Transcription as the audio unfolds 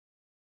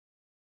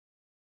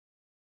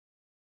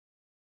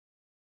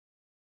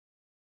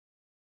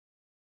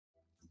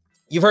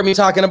You've heard me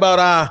talking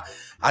about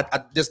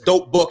this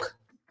dope book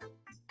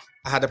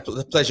I had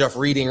the pleasure of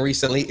reading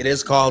recently. It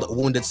is called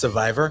Wounded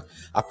Survivor,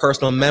 a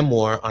personal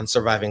memoir on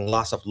surviving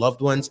loss of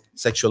loved ones,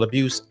 sexual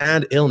abuse,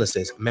 and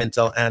illnesses,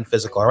 mental and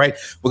physical. All right.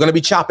 We're going to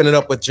be chopping it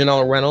up with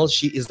Jheanell Reynolds.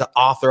 She is the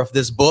author of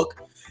this book.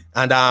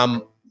 And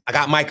I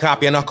got my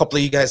copy. I know a couple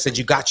of you guys said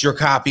you got your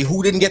copy.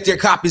 Who didn't get their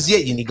copies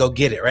yet? You need to go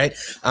get it, right?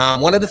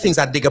 One of the things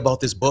I dig about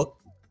this book,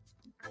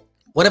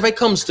 whenever it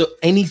comes to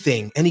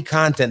anything, any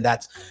content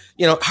that's,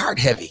 heart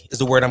heavy is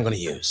the word I'm going to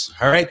use.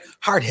 All right.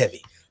 Heart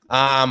heavy.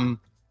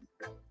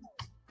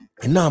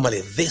 And normally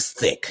this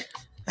thick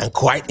and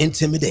quite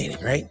intimidating,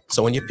 right?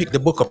 So when you pick the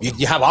book up,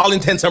 you have all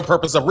intents and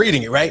purpose of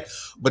reading it, right?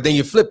 But then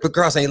you flip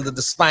across and you look at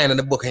the spine of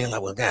the book and you're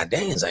like, well, God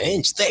dang, it's an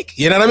inch thick.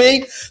 You know what I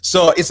mean?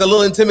 So it's a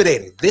little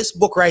intimidating. This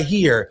book right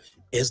here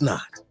is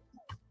not.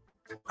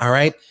 All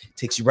right?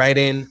 Takes you right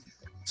in,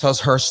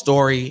 tells her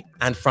story,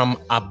 and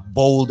from a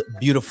bold,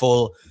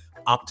 beautiful,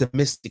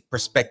 optimistic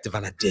perspective.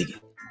 And I dig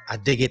it. I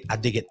dig it. I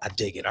dig it. I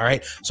dig it. All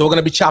right? So we're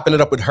going to be chopping it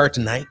up with her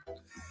tonight.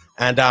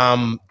 And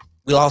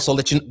we'll also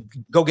let you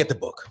go get the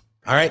book.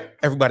 All right,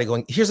 everybody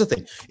going. Here's the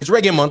thing. It's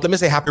Reggae Month. Let me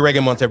say happy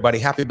Reggae Month, everybody.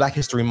 Happy Black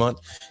History Month.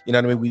 You know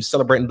what I mean? We're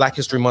celebrating Black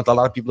History Month. A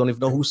lot of people don't even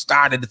know who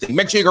started the thing.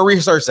 Make sure you go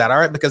research that, all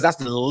right? Because that's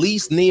the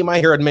least name I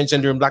heard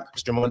mentioned during Black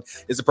History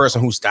Month is the person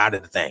who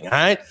started the thing, all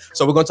right?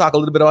 So we're going to talk a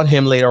little bit about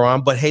him later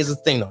on. But here's the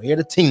thing, though. You're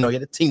the ting, though.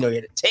 You're the ting, though.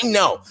 You're the ting,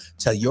 though.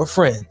 Tell your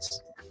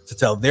friends to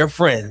tell their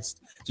friends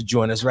to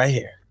join us right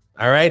here,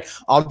 all right?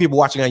 All the people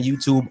watching on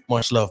YouTube,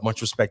 much love,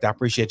 much respect. I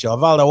appreciate y'all.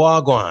 Valdo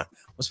Wagwan,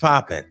 what's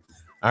popping?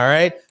 All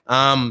right.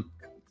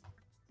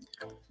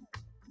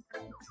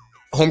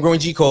 Homegrown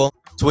G Cole,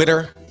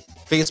 Twitter,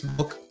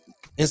 Facebook,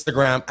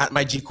 Instagram, at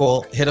my G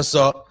Cole. Hit us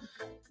up.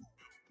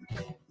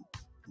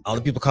 All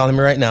the people calling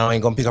me right now, I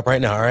ain't gonna pick up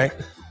right now. All right.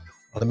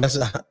 All the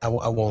message, I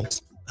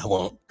won't.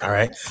 All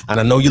right. And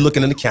I know you're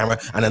looking in the camera,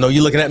 and I know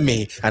you're looking at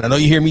me, and I know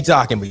you hear me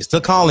talking, but you're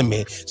still calling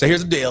me. So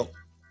here's the deal.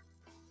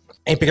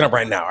 Ain't picking up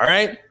right now. All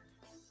right.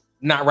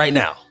 Not right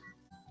now.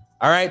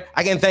 All right.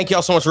 Again, thank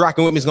y'all so much for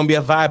rocking with me. It's gonna be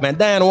a vibe, man.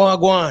 Dan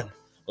Wagwan.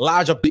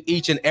 Lodge up to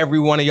each and every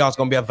one of y'all. It's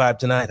going to be a vibe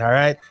tonight, all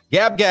right?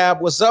 Gab,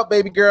 what's up,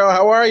 baby girl?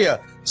 How are you?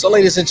 So,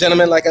 ladies and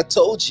gentlemen, like I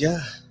told you,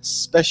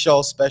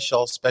 special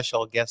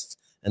guest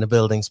in the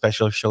building,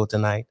 special show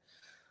tonight.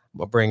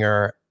 We'll bring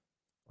her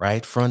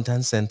right front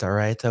and center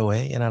right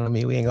away. You know what I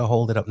mean? We ain't going to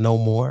hold it up no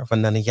more for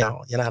none of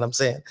y'all. You know what I'm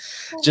saying?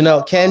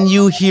 Jheanell, can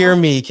you hear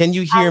me? Can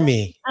you hear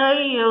me? I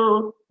hear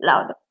you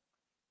loud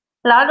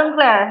and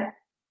clear.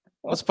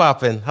 What's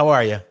popping? How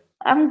are you?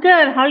 I'm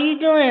good. How you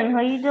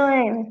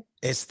doing?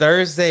 It's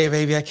Thursday,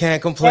 baby. I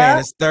can't complain. Yep.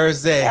 It's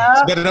Thursday. Yep.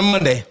 It's better than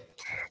Monday.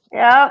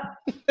 Yep.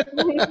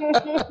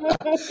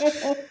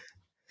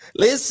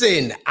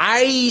 Listen,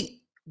 I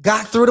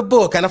got through the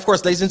book. And of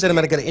course, ladies and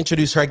gentlemen, I got to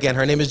introduce her again.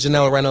 Her name is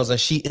Jheanell Reynolds, and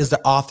she is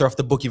the author of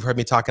the book you've heard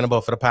me talking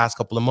about for the past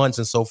couple of months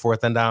and so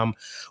forth. And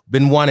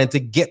been wanting to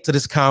get to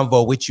this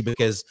convo with you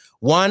because,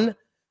 one,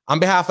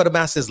 on behalf of the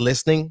masses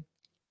listening,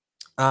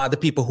 the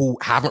people who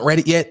haven't read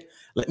it yet,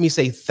 let me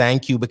say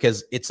thank you,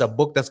 because it's a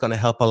book that's going to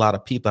help a lot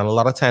of people. And a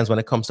lot of times when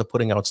it comes to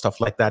putting out stuff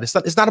like that,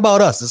 it's not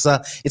about us.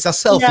 It's a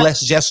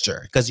selfless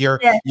gesture, because you're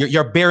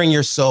bearing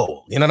your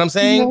soul. You know what I'm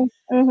saying?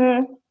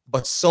 Mm-hmm.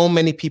 But so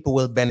many people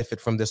will benefit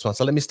from this one.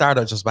 So let me start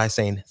out just by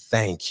saying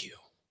thank you.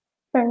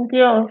 Thank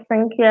you. I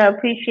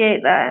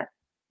appreciate that.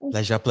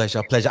 Pleasure.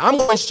 I'm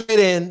going straight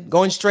in.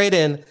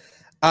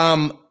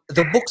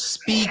 The book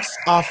speaks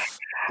of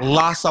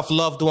loss of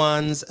loved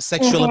ones,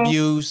 sexual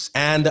abuse,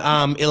 and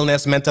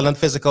illness, mental and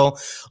physical.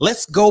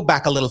 Let's go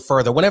back a little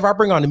further. Whenever I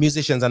bring on the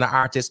musicians and the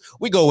artists,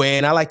 we go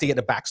in. I like to get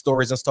the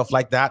backstories and stuff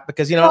like that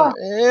because,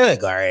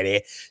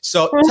 already.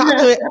 So talk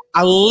to me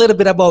a little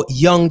bit about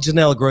young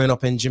Jheanell growing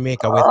up in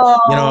Jamaica with,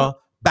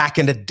 back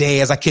in the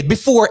day as a kid,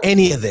 before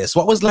any of this.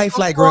 What was life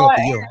like growing up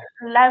for you?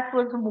 Life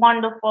was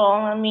wonderful.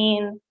 I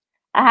mean,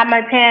 I had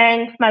my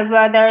parents, my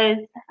brothers,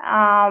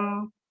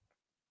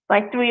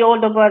 my 3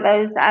 older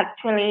brothers,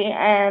 actually,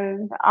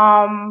 and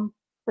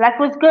life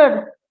was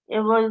good.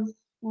 It was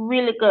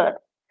really good.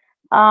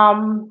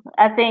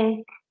 I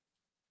think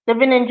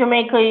living in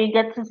Jamaica, you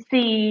get to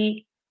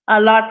see a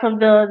lot of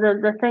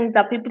the things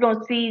that people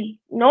don't see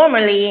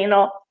normally, And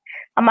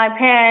my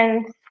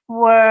parents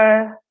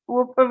were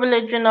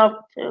privileged enough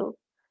to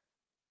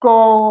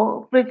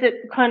go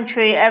visit the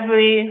country at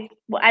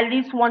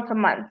least once a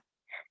month.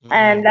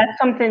 And that's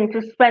something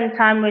to spend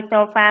time with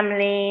our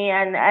family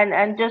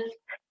and just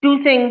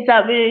do things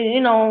that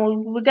we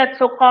get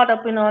so caught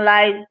up in our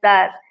lives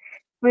that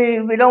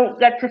we don't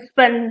get to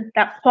spend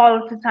that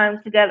quality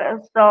time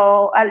together.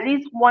 So at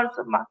least once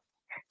a month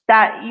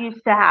that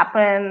used to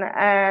happen.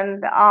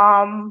 And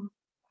I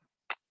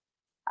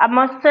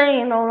must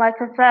say, like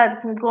I said,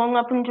 growing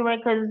up in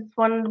Jamaica is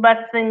one of the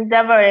best things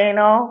ever,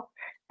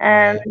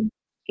 and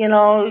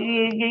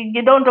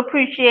you don't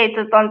appreciate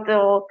it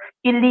until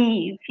you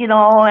leave,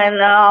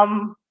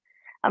 and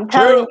I'm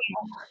telling you,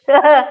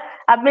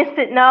 I miss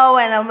it now,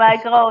 and I'm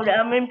like,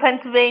 I'm in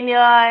Pennsylvania,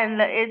 and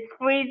it's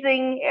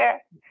freezing here.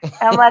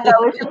 I'm like, I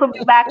wish I could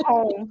be back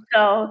home.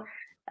 So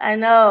I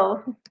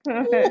know.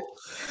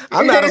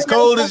 I'm not as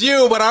cold as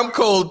you, but I'm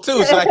cold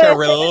too, so I can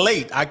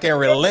relate. I can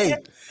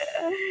relate.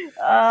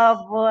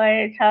 Oh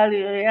boy, I tell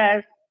you,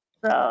 yes.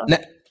 So. Now,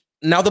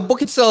 now the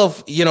book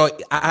itself,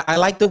 I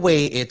like the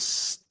way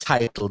it's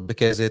titled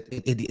because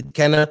it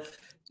kind of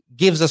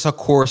gives us a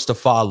course to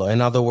follow.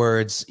 In other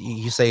words,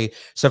 you say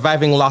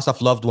surviving loss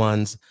of loved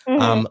ones.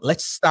 Mhm.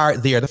 Let's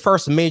start there. The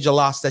first major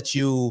loss that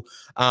you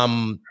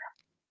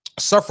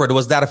suffered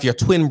was that of your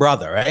twin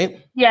brother, right?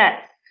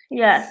 Yes,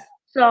 yes.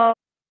 So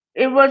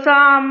it was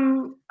a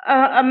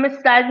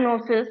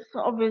misdiagnosis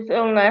of his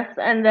illness,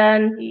 and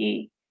then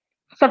he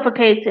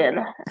suffocated,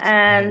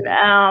 and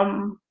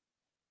Mhm.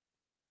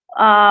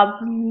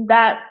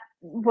 that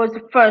was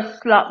the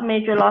first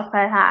major loss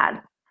I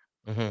had.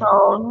 So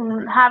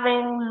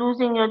Mhm.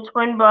 losing your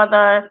twin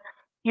brother,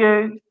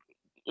 you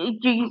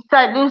you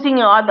start losing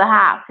your other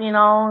half, and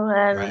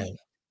Right.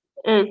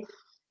 it's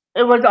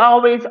it was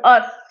always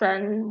us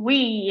and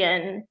we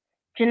and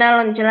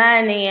Jheanell and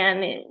Jelani,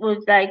 and it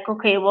was like,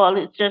 okay, well,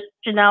 it's just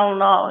Jheanell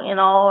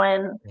now,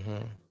 and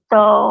Mhm.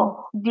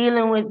 so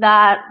dealing with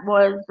that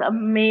was a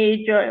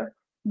major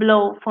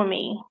blow for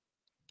me.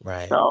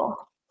 Right. So.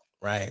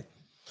 Right.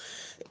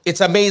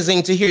 It's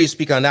amazing to hear you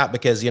speak on that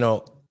because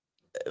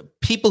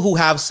people who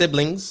have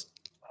siblings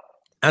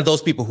and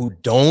those people who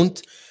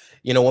don't,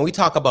 when we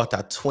talk about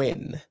a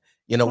twin,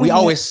 we Mhm.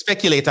 always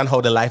speculate on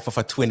how the life of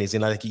a twin is.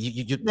 Like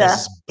there's Yeah.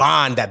 this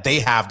bond that they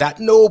have that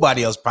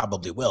nobody else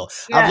probably will.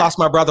 I've Yeah. lost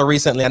my brother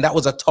recently, and that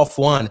was a tough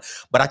one.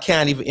 But I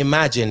can't even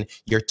imagine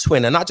your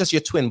twin, and not just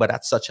your twin, but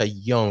at such a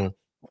young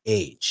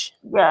age.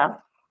 Yeah.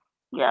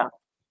 Yeah.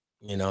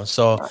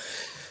 So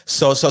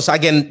so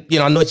again,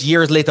 I know it's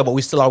years later, but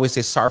we still always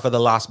say sorry for the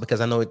loss because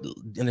I know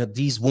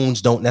these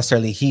wounds don't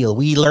necessarily heal.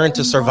 We learn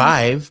to Mhm.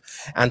 survive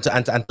and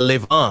to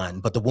live on,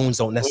 but the wounds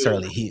don't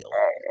necessarily heal.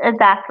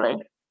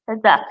 Exactly.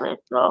 Exactly.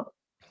 So.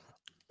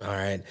 All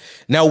right.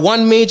 Now,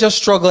 one major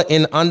struggle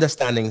in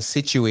understanding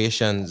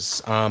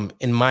situations,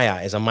 in my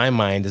eyes, on my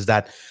mind, is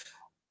that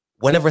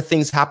whenever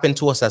things happen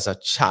to us as a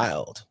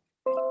child,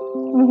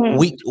 Mhm.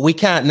 we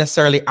can't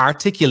necessarily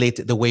articulate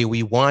it the way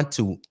we want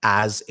to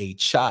as a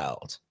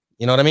child.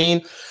 You know what I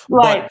mean?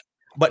 Right.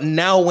 But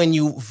now when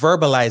you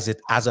verbalize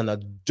it as an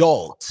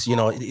adult,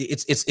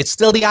 it's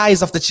still the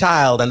eyes of the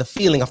child and the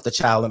feeling of the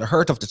child and the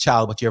hurt of the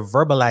child, but you're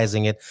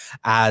verbalizing it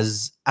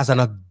as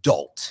an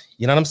adult.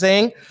 You know what I'm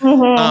saying?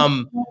 Mhm.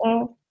 Um,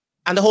 Mhm.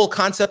 and the whole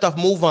concept of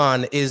move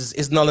on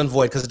is null and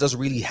void because it doesn't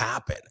really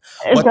happen.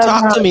 It But does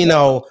talk not. to me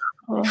now,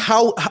 Mhm.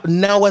 how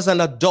now as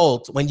an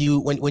adult, when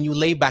you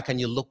lay back and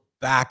you look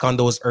back on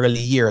those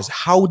early years,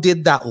 how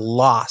did that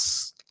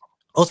loss,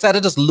 outside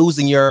of just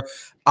losing your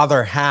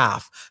other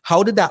half,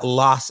 how did that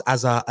loss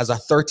as a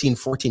 13,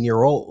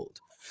 14-year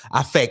old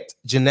affect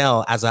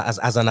Jheanell as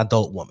an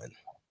adult woman?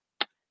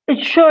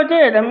 It sure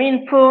did. I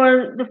mean,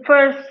 for the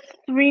first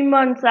 3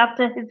 months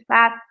after his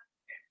pass,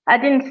 I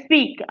didn't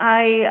speak.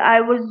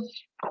 I was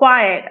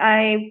quiet.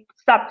 I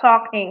stopped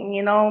talking,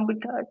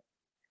 because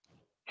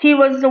he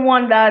was the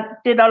one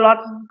that did a lot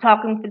of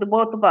talking to the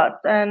both of us,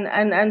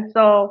 and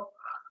so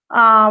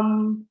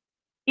um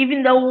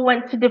even though we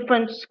went to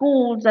different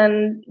schools,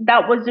 and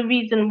that was the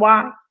reason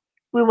why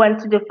we went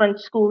to different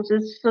schools,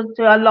 is so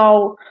to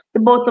allow the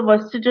both of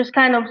us to just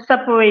kind of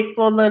separate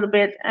for a little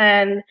bit,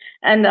 and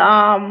have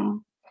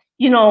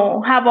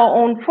our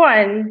own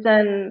friends,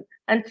 and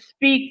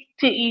speak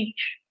to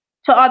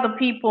other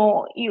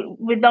people,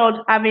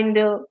 without having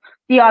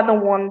the other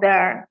one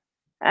there.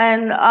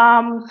 And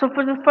so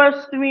for the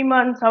first 3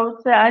 months, I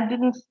would say I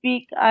didn't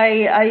speak.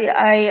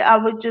 I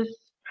was just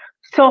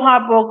so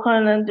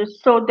heartbroken and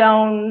just so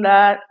down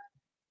that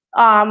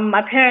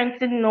my parents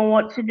didn't know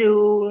what to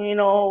do.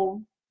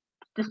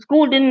 The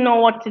school didn't know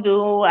what to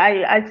do.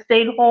 I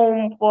stayed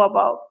home for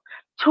about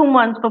 2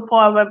 months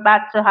before I went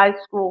back to high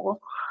school.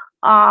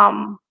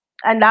 Um,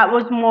 and that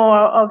was more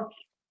of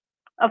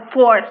a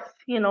force,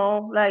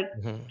 like,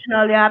 Mhm.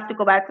 you have to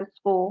go back to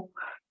school,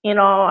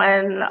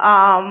 and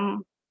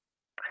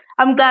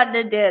I'm glad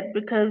they did,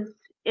 because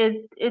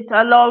it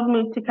allowed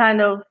me to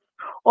kind of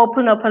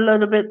open up a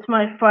little bit to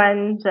my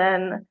friends,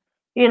 and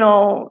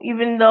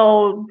even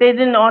though they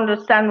didn't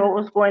understand what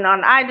was going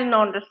on, I didn't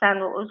understand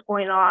what was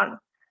going on.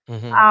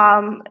 Mhm.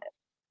 Um,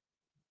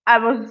 I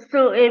was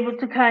still able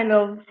to kind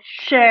of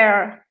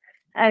share,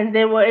 and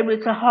they were able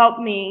to help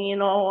me,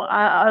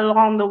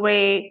 along the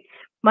way.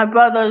 My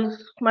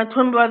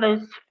twin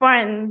brothers'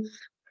 friends,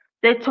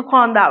 they took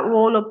on that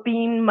role of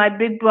being my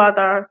big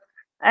brother.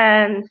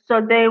 And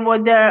so they were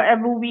there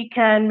every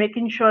weekend,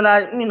 making sure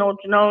that,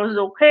 Janelle was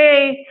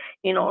okay.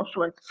 She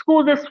went to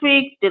school this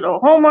week, did her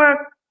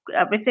homework,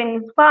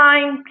 everything's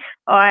fine.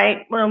 All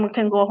right, well, we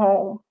can go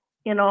home,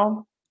 you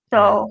know. Right.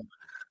 So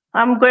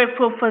I'm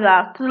grateful for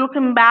that.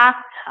 Looking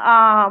back,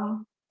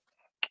 um,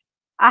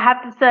 I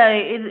have to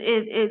say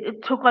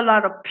it took a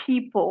lot of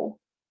people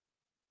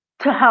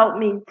to help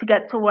me to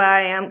get to where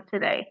I am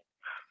today.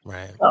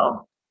 Right.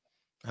 So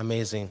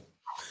Amazing.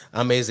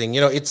 Amazing.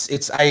 You know,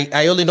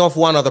 I only know of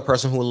one other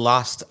person who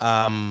lost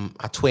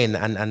a twin,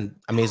 and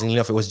amazingly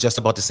enough, it was just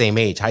about the same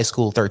age, high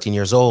school, 13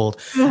 years old.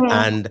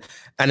 Mm-hmm.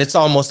 And it's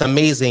almost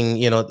amazing,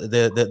 you know,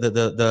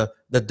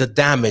 the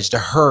damage, the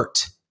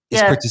hurt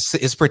Yes.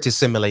 is pretty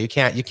similar. You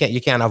can't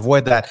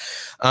avoid that.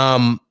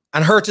 And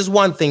hurt is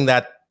one thing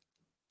that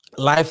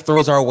life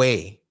throws our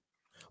way,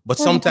 but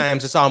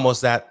sometimes it's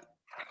almost that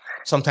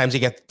sometimes you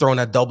get thrown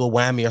a double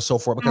whammy or so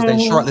forth, because then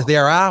Mm-hmm. shortly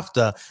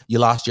thereafter you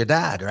lost your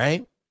dad,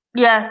 right?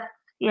 Yes,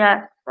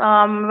 yes.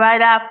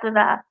 Right after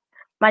that,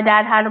 my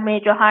dad had a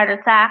major heart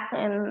attack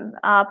and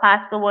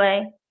passed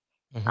away.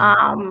 Hmm.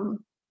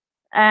 Um,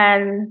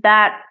 and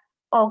that,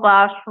 oh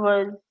gosh,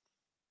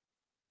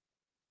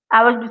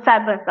 I was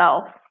beside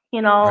myself. I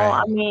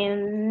Right.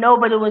 mean,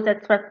 nobody was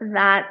expecting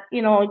that.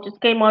 It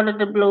just came out of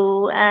the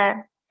blue,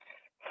 and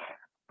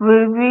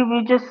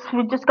we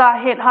just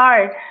got hit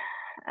hard.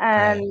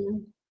 Right.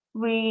 And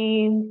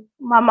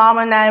my mom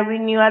and I, we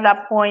knew at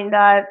that point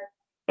that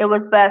it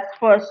was best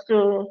for us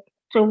to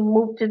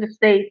move to the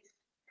States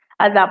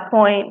at that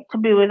point, to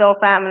be with our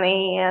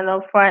family and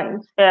our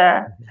friends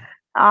there.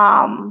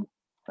 Um,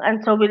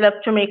 and so we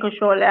left Jamaica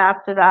shortly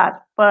after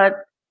that.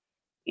 But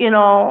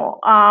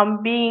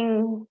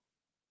being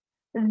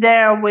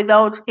there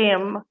without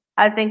him,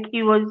 I think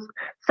he was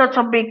such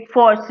a big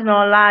force in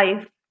our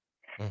life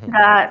Hmm.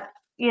 that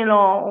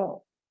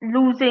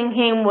losing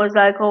him was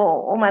like,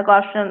 oh my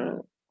gosh,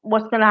 and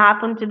what's gonna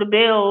happen to the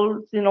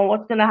bills?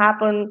 What's gonna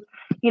happen?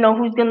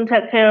 Who's gonna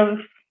take care of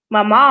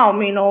my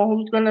mom?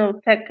 Who's gonna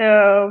take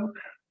care of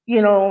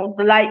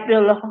the light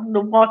bill, the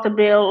water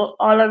bill,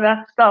 all of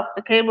that stuff,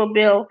 the cable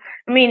bill.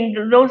 I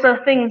mean, those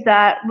are things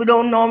that we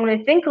don't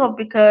normally think of,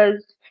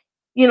 because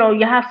you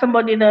have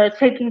somebody that's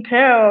taking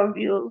care of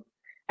you,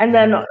 and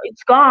then Hmm.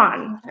 it's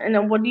gone, and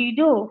then what do you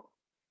do?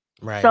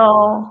 Right.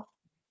 So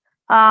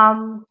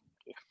um,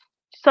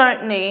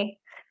 certainly,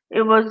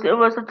 it was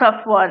a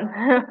tough one.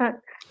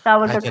 That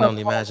was I a can tough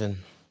only one. imagine.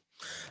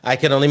 I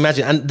can only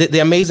imagine. And the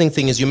amazing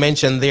thing is, you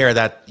mentioned there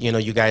that, you know,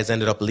 you guys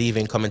ended up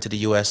leaving, coming to the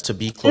US to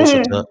be closer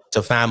Mhm.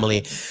 to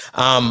family.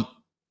 Um,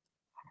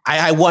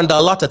 I wonder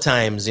a lot of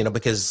times, you know,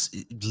 because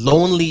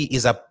lonely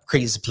is a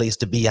crazy place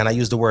to be. And I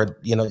use the word,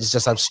 you know, it's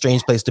just a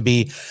strange place to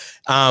be,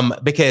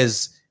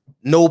 because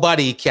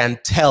nobody can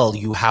tell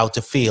you how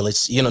to feel.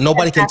 It's, you know,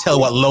 nobody can tell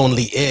Exactly. what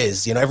lonely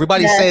is. You know,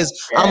 everybody Yes.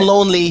 says, I'm Yes.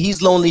 lonely,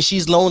 he's lonely,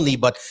 she's lonely,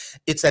 but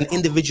it's an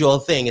individual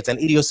thing. It's an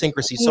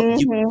idiosyncrasy. Something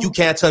you Mhm.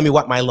 can't tell me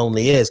what my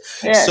lonely is.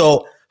 Yes.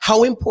 So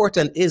how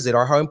important is it,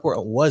 or how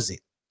important was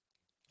it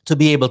to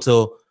be able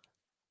to,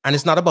 and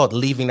it's not about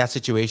leaving that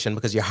situation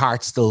because your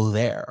heart's still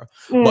there,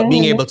 but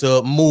being Mhm. able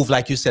to move,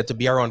 like you said, to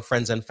be around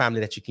friends and family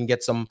that you can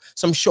get some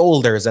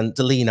shoulders and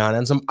to lean on,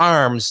 and some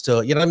arms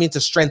to, you know what I mean, to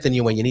strengthen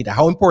you when you need it.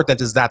 How important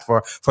is that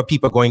for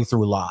people going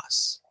through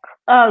loss?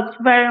 Oh, it's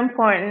very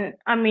important.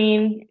 I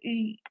mean,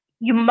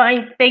 you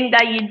might think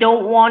that you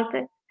don't want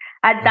it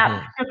at that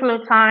Hmm.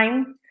 particular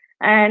time,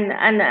 and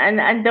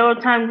there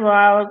were times where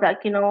I was like,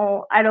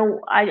 I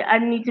don't, I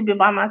need to be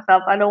by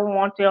myself. I don't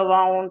want you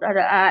around.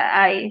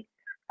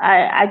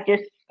 I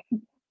just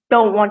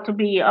don't want to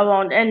be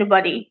around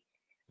anybody.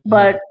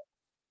 But Hmm.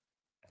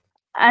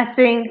 I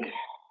think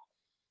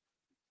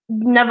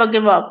never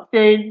give up.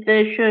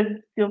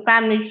 Your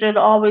family should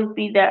always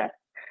be there.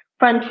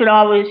 Friends should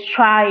always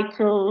try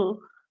to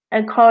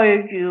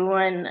encourage you,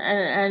 and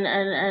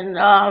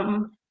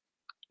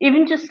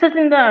even just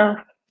sitting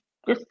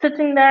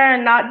there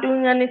and not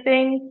doing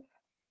anything,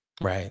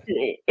 Right.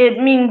 it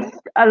means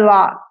a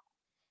lot.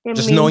 It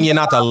Just means knowing you're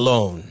not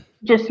alone.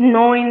 just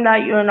knowing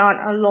that you're not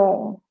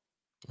alone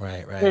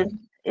Right. Right. is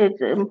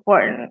is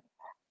important.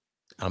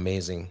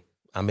 Amazing.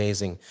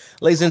 Amazing.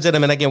 Ladies and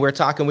gentlemen, again, we're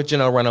talking with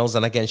Jheanell Reynolds.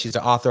 And again, she's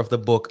the author of the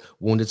book,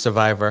 Wounded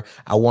Survivor.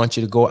 I want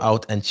you to go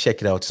out and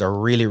check it out. It's a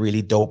really,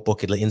 really dope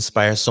book. It'll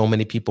inspire so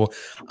many people.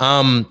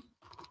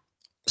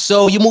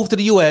 So you moved to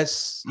the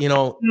US, you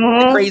know, Hmm.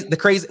 the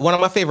crazy, one of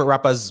my favorite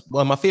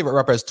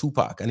rappers,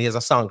 Tupac, and he has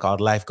a song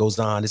called Life Goes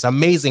On. It's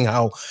amazing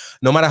how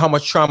no matter how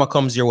much trauma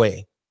comes your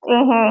way,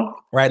 Hmm.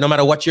 right? No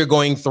matter what you're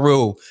going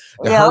through,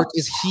 the Yeah. hurt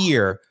is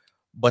here,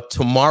 but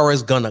tomorrow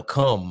is gonna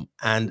come.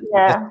 And the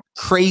Yeah.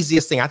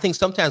 craziest thing, I think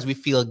sometimes we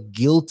feel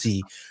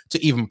guilty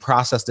to even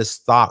process this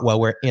thought while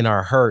we're in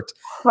our hurt.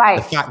 The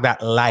Right. fact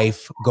that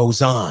life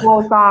goes on.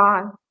 Goes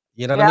on.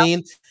 You know what I Yeah.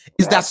 mean?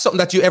 Is that Yeah. something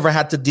that you ever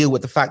had to deal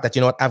with? The fact that,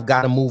 you know what, I've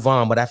got to move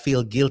on, but I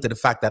feel guilty. The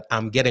fact that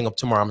I'm getting up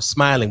tomorrow, I'm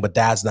smiling, but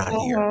dad's not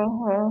here.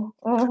 Mhm.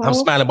 I'm Mhm.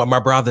 smiling, but my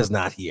brother's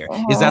not here.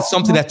 Is that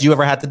something Mhm. that you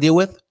ever had to deal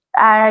with?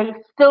 I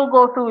still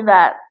go through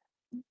that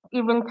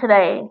even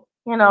today.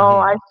 I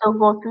Hmm. still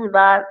go through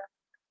that.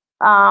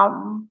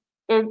 Um,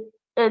 it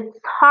it's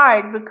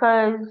hard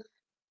because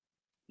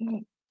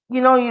y-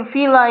 you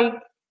feel like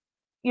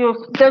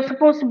they're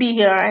supposed to be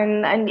here,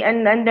 and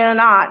they're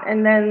not.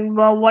 And then,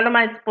 well, what am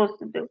I supposed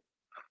to do?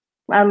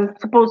 I'm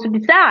supposed to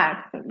be sad,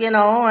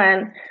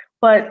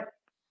 but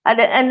at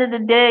the end of the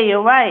day,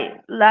 you're right.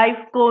 Life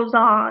goes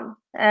on,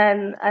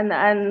 and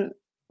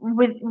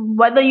with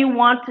whether you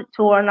want it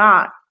to or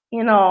not,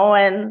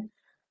 and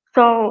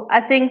so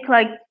I think,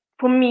 like,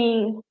 for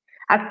me,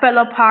 I fell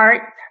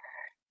apart,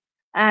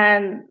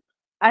 and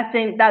I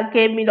think that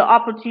gave me the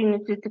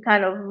opportunity to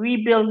kind of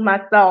rebuild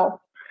myself,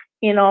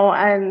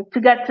 and to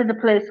get to the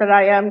place that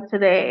I am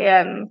today.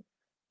 And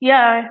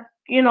yeah,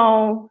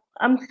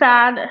 I'm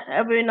sad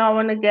every now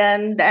and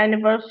again. The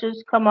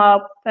anniversaries come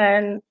up,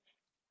 and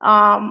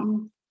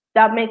um,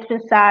 that makes me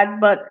sad.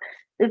 But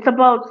it's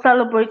about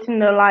celebrating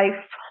their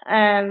life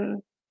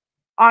and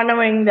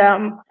honoring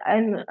them,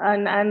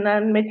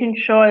 and making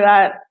sure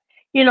that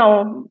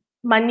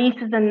my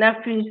nieces and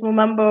nephews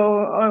remember,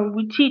 or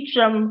we teach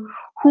them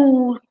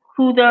who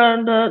their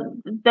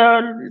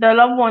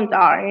loved ones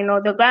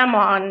are, their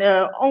grandma and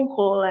their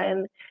uncle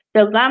and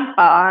their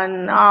grandpa,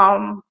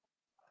 and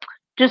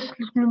just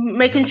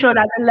making Mhm. sure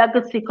that the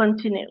legacy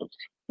continues,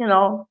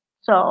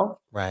 so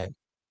Right,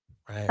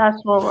 right. that's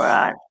where we're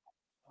at.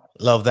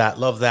 Love that,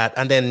 love that.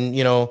 And then,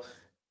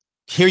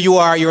 here you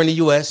are, you're in the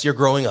US, you're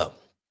growing up.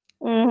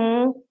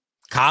 Mhm.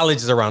 College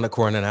is around the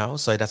corner now,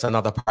 so that's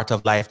another part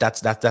of life.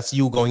 That's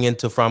you going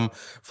into from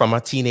a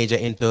teenager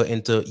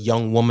into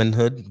young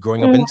womanhood,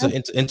 growing up into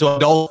Mhm. into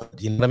adulthood.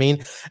 You know what I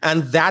mean?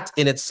 And that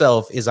in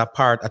itself is a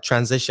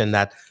transition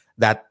that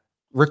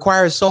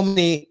requires so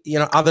many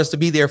others to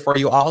be there for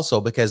you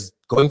also, because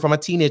going from a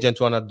teenager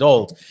into an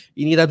adult,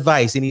 you need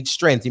advice, you need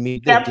strength, you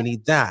need this, Yep. you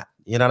need that.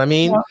 You know what I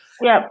mean?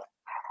 Yep.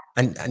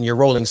 Yep. And you're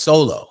rolling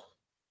solo.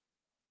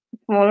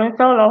 Rolling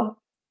solo.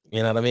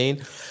 You know what I mean?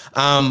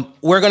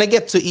 We're going to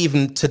get to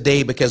even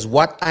today, because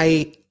what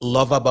I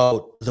love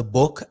about the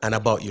book and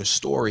about your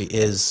story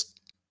is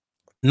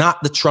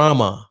not the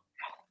trauma,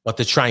 but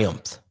the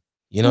triumph.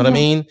 You know what I Mhm.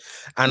 mean?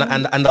 And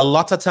Mhm. and a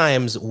lot of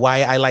times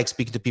why I like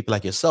speaking to people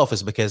like yourself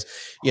is because,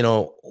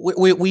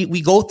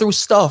 we go through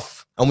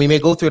stuff, and we may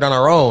go through it on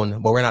our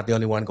own, but we're not the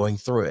only one going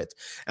through it.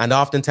 And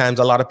oftentimes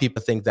a lot of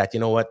people think that, you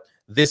know what,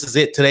 this is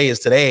it, today is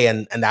today,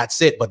 and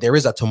that's it. But there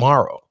is a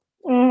tomorrow.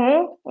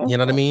 Mhm. You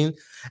know what I Mhm. mean?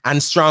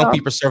 And strong Yep.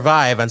 people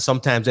survive, and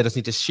sometimes they just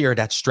need to share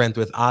that strength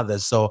with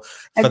others. So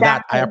for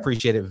that, I Exactly.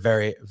 appreciate it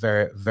very,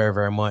 very, very,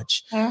 very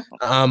much.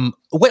 Mhm.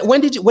 When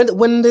did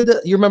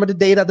you remember the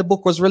day that the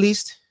book was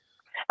released?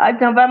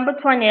 November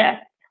 20th.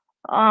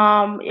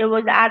 It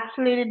was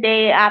actually the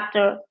day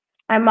after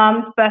my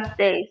mom's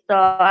birthday, so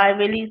I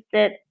released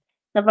it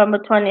November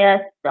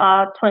 20th,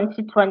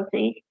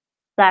 2020,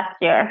 last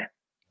year.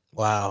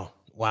 Wow,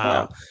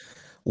 Yeah. wow.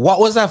 What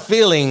was that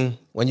feeling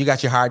when you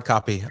got your hard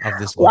copy of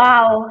this book?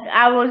 Wow,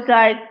 I was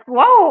like,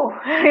 whoa,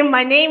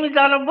 my name is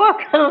on a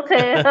book.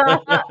 Okay.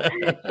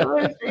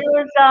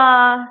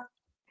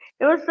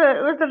 It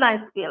was a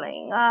nice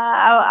feeling.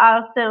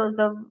 I'll say it was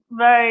a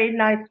very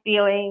nice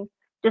feeling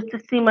just to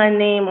see my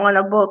name on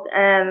a book,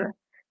 and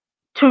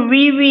to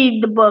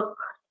reread the book,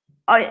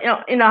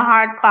 in a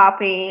hard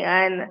copy,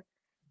 and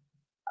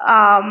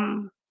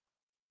um,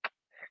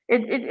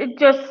 it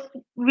just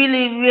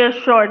really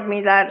reassured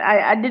me that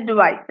I did the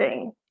right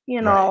thing.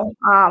 Right,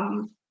 I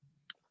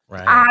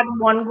right, had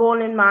one goal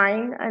in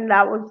mind, and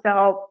that was to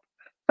help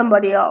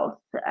somebody else.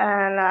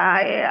 And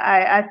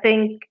I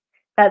think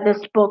that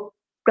this book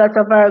does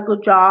a very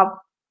good job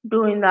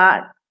doing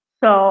that.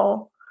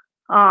 So,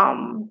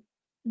 um,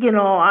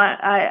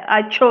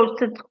 I chose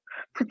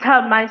to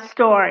tell my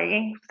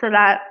story so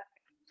that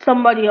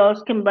somebody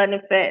else can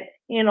benefit.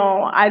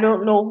 I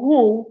don't know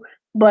who,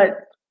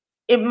 but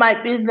it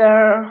might be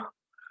their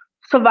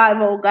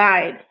survival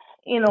guide.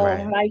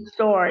 right. My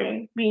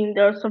story being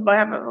their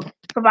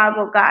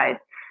survival guide,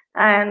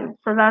 and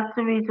so that's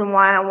the reason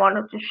why I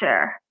wanted to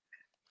share.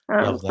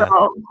 And Love that.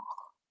 so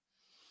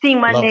seeing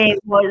my Love name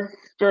that. was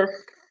just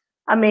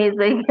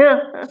amazing.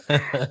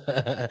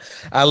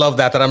 I love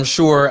that. That I'm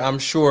sure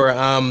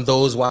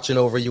those watching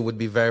over you would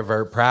be very,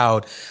 very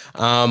proud.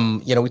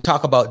 We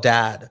talk about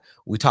dad.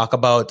 We talk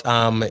about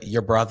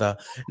your brother.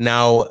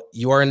 Now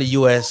you are in the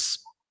US,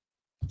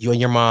 you and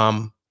your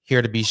mom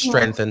here to be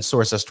strength and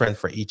source of strength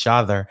for each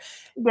other,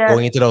 Yes.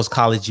 going into those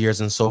college years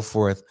and so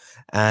forth.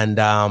 And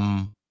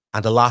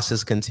the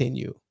losses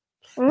continue.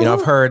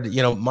 I've Hmm. heard,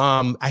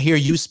 mom, I hear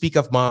you speak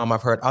of mom.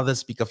 I've heard others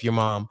speak of your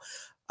mom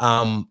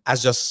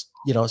as just,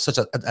 such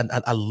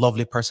a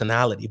lovely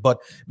personality. But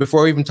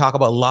before we even talk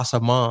about loss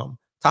of mom,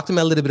 talk to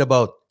me a little bit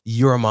about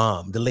your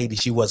mom, the lady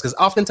she was. Because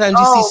oftentimes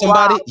you see Oh wow.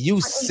 somebody,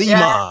 you see Yes.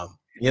 mom.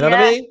 You know what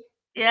I Yes. mean?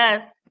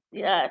 Yes.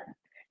 Yes.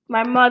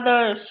 My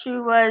mother, she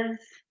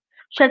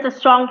has a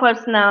strong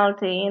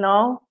personality.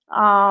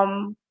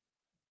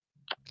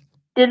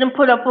 Didn't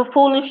put up with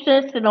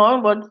foolishness,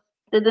 was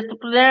the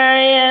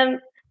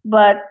disciplinarian,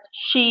 but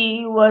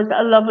she was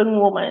a loving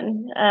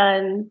woman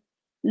and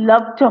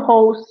loved to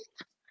host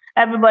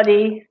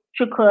everybody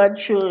she could.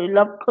 She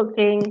loved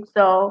cooking,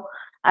 so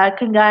I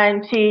can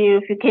guarantee you,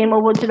 if you came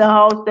over to the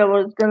house, there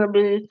was gonna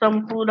be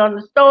some food on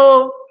the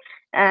stove,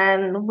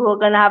 and we were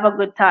gonna have a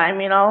good time.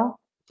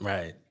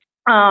 Right.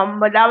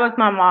 But that was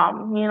my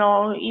mom.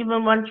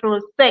 Even when she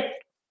was sick,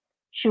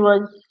 she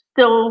was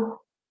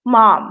still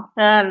mom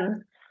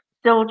and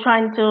still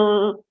trying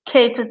to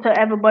cater to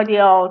everybody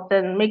else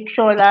and make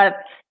sure that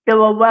they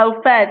were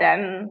well fed,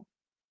 and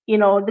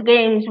the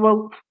games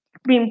were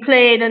being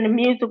played and the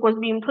music was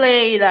being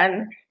played,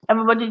 and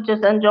everybody's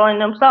just enjoying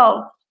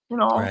themselves, you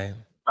know. Right.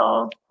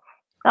 So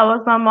that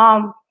was my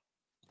mom.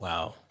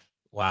 Wow.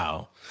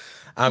 Wow.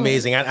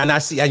 Amazing. And I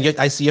see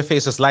your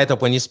face just light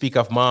up when you speak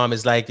of mom.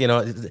 It's like,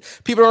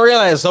 people don't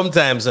realize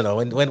sometimes,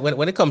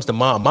 when it comes to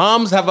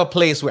moms have a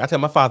place where I tell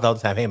my father all the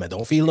time, hey man,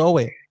 don't feel no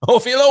way.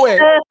 Don't feel no way.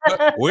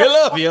 We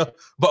love you.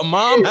 But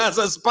mom has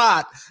a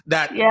spot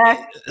that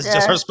Yes, it's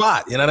just her yes,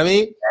 spot. You know what I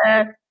mean?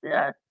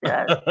 yes.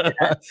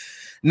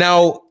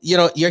 Now,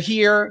 you're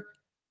here.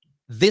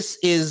 This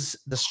is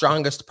the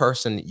strongest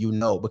person you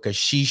know because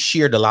she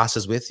shared the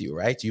losses with you,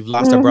 right? You've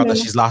lost a brother,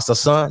 she's lost a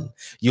son.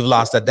 You've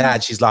lost a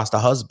dad, she's lost a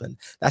husband.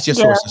 That's your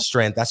source of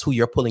strength. That's who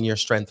you're pulling your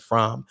strength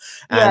from.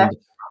 And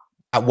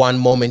at one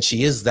moment,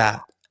 she is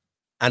that.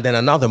 And then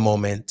another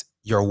moment,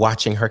 you're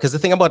watching her. Because the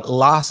thing about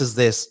loss is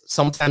this,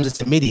 sometimes it's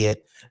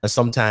immediate and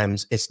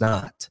sometimes it's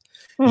not.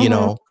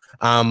 The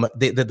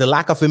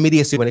lack of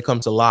immediacy when it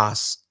comes to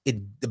loss,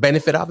 the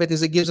benefit of it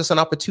is it gives us an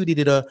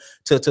opportunity to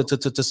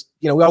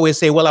we always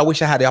say, well, I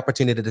wish I had the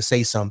opportunity to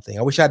say something.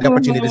 I wish I had the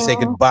opportunity to say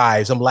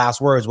goodbye, some last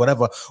words,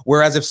 whatever.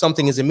 Whereas if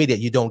something is immediate,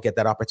 you don't get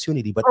that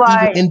opportunity. But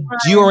even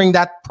enduring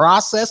that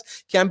process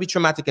can be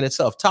traumatic in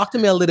itself. Talk to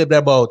me a little bit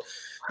about,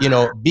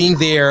 being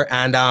there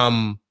and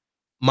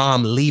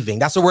mom leaving.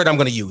 That's the word I'm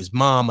going to use.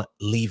 Mom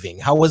leaving.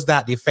 How was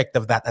that, the effect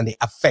of that and the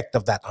effect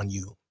of that on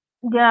you?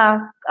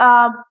 Yeah,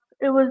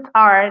 it was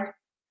hard.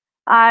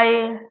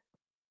 I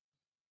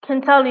can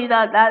tell you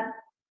that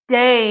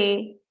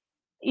day,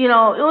 it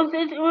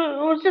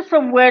was just a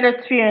weird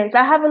experience.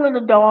 I have a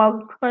little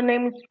dog. Her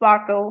name is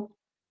Sparkle,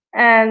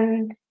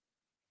 and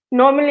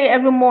normally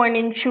every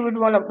morning she would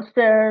run up the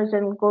stairs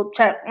and go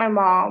check my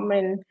mom,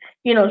 and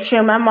she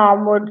and my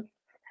mom would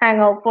hang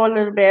out for a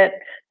little bit,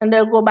 and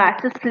they'll go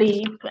back to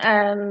sleep,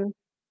 and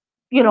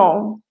you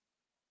know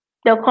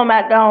they'll come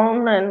back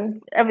down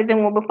and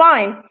everything will be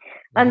fine.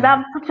 And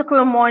that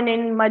particular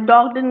morning, my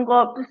dog didn't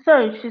go up the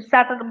stairs. She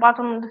sat at the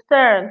bottom of the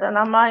stairs. And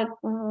I'm like,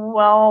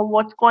 well,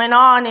 what's going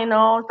on?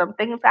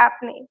 Something is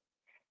happening.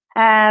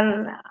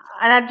 And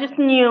I just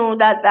knew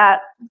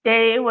that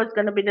day was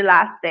going to be the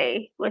last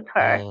day with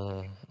her.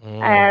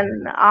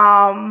 And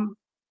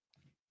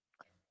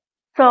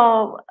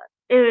so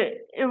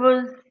it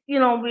was,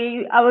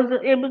 I was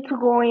able to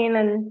go in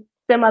and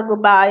say my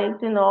goodbyes,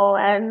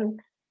 and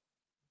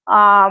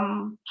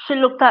she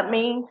looked at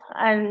me,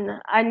 and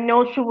I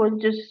know she was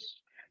just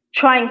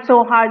trying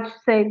so hard to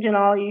say,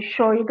 are you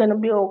sure you're gonna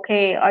be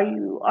okay? Are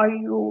you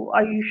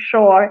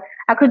sure?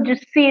 I could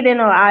just see it in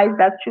her eyes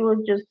that she was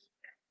just,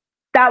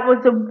 that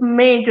was a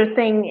major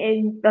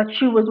thing that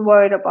she was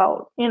worried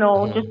about,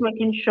 just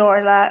making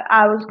sure that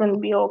I was gonna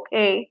be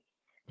okay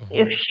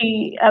if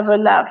she ever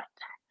left.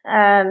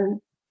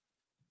 And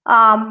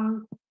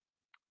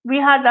we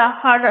had a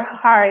harder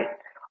heart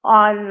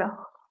on,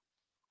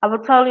 I will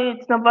tell you,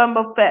 it's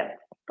November 5th,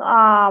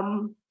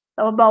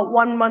 about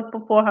 1 month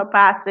before her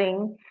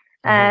passing.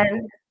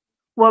 And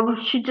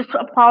she just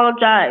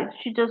apologized.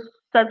 She just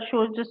said she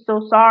was just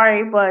so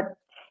sorry, but,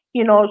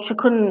 she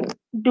couldn't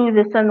do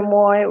this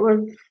anymore. It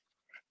was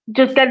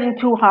just getting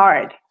too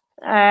hard,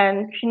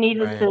 and she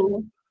needed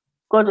to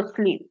go to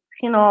sleep,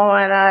 and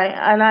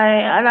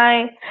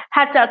I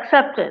had to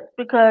accept it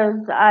because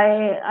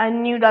I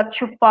knew that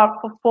she fought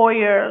for 4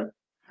 years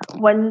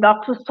when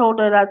doctors told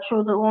her that she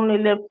would only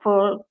live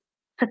for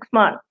 6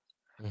 months.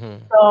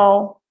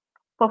 So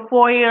for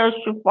 4 years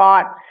she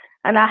fought,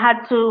 and I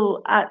had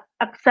to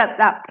accept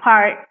that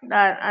part,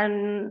 that I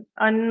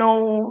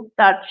know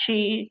that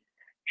she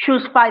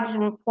was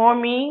fighting for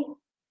me,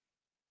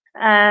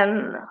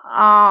 and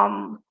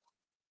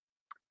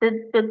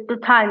the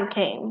time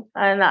came,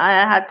 and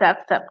I had to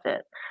accept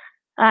it.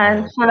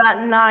 And so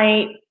that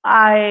night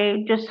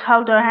I just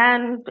held her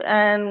hand,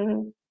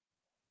 and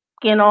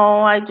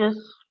I just,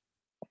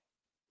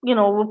 we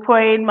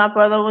prayed. My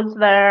brother was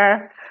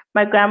there,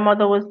 my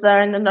grandmother was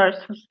there, and the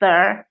nurse was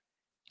there.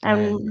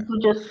 And we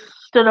just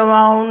stood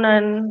around,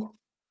 and,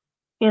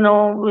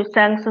 we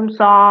sang some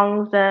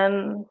songs,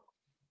 and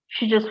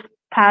she just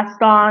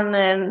passed on.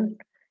 And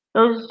it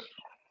was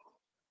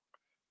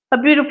a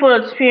beautiful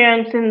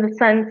experience in the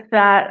sense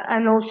that I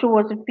know she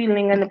wasn't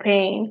feeling any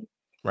pain.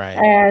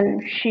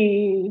 And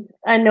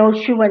I know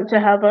she went to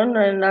heaven,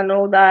 and I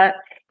know that,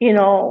 she's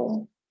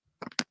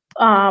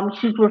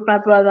with my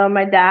brother and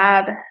my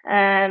dad.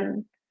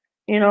 And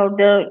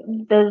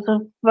there's a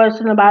verse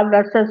in the Bible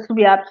that says to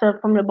be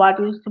absent from the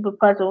body is to be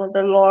present with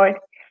the Lord.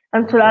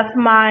 And so that's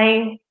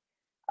my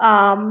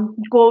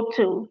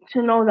go-to,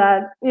 to know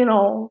that,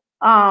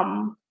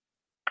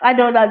 I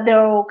know that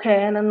they're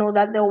okay, and I know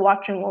that they're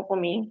watching over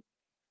me.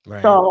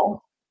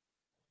 So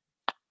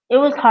it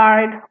was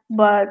hard,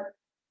 but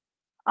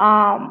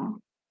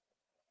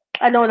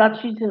I know that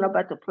she's in a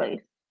better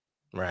place.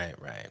 Right.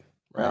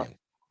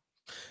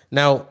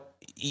 Now,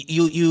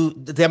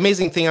 the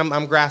amazing thing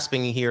I'm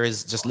grasping here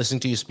is just listening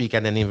to you speak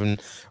and then even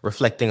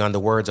reflecting on the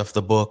words of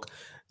the book.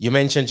 You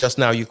mentioned just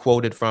now, you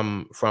quoted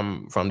from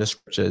the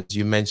scriptures.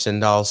 You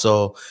mentioned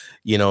also,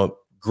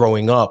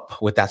 growing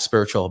up with that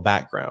spiritual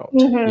background.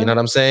 You know what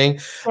I'm saying?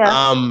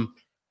 Yeah.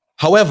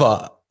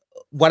 However,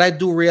 what I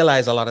do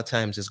realize a lot of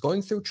times is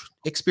going through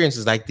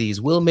experiences like these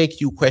will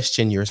make you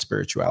question your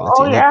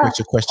spirituality, Oh and it yeah. makes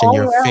you question Oh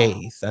your yeah.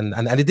 faith. And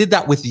it did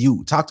that with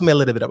you. Talk to me a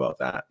little bit about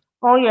that.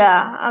 Oh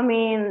yeah. I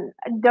mean,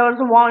 there was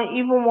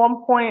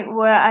one point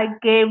where I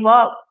gave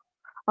up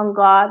on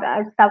God.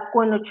 I stopped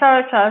going to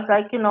church. I was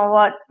like, you know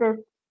what, this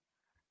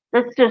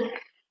just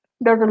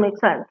doesn't make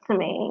sense to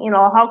me. You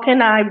know, how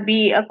can I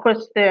be a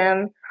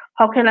Christian?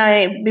 How can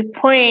I be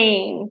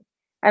praying?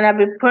 And I've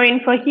been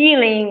praying for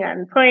healing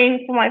and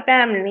praying for my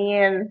family,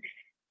 and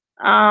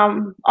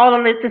all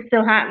of this is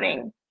still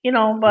happening. You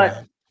know, but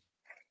Right.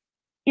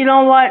 you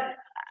know what?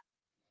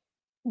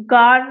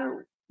 God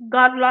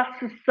God lost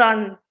his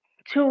son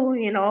too,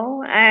 you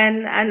know,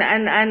 and at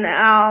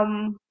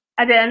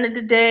the end of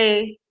the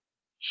day,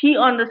 he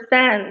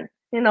understands,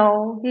 you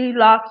know, he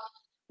lost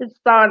his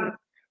son.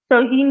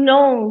 So he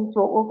knows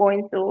what we're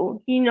going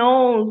through. He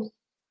knows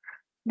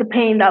the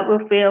pain that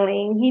we're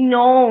feeling. He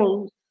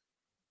knows,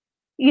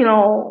 you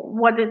know,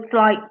 what it's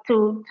like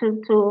to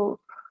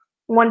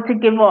want to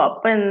give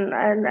up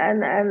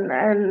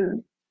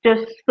and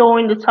just throw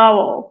in the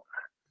towel.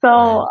 So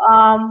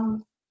Right.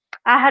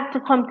 I had to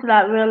come to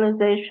that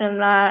realization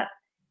that,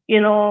 you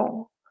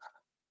know,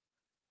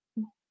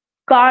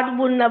 God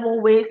will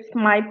never waste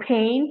my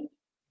pain,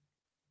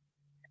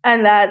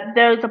 and that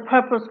there's a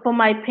purpose for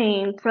my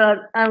pain,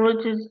 and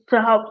which is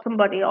to help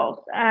somebody else.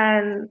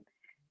 And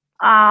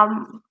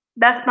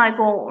that's my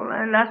goal,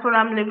 and that's what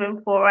I'm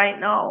living for right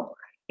now.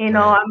 You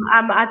know, Right.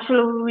 I'm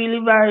actually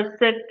really very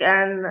sick,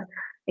 and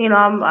you know,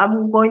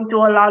 I'm going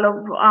through a lot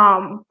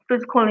of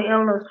physical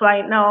illness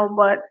right now.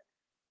 But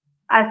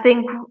I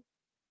think,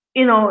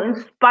 you know, in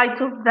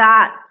spite of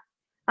that,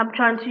 I'm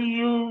trying to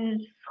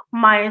use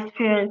my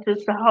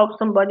experiences to help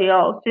somebody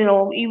else. You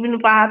know, even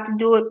if I have to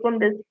do it from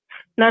this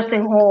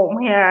nursing home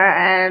here,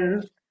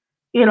 and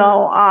you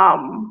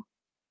know,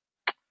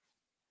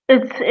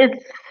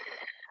 it's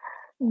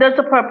there's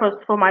a purpose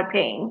for my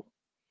pain.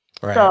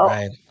 Right. So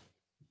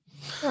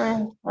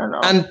Right. I know.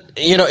 And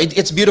you know,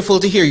 it's beautiful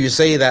to hear you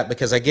say that,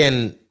 because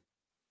again,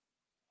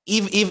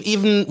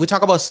 even we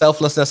talk about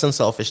selflessness and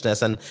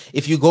selfishness, and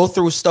if you go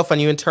through stuff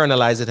and you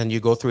internalize it and you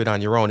go through it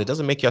on your own, it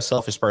doesn't make you a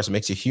selfish person, it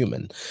makes you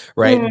human,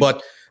 right? Mm,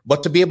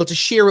 But to be able to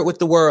share it with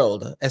the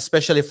world,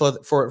 especially for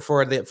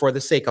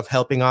the sake of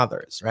helping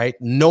others, right?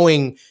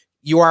 Knowing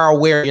you are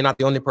aware you're not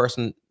the only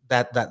person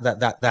that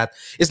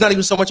it's not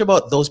even so much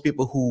about those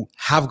people who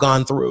have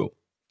gone through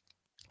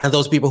and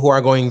those people who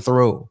are going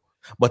through,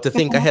 but to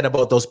think mhm. ahead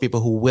about those people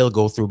who will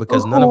go through,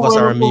 because none Who of us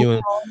are will go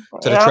immune through?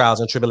 to the Yep. trials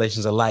and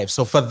tribulations of life.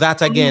 So for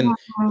that, again,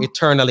 Mhm.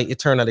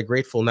 eternally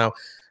grateful. Now,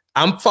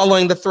 I'm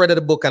following the thread of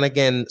the book, and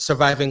again,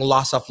 surviving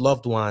loss of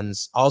loved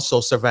ones, also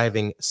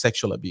surviving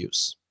sexual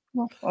abuse.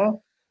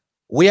 Mhm.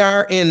 We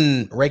are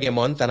in Reggae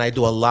Month, and I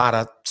do a lot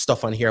of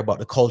stuff on here about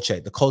the culture.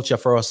 The culture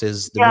for us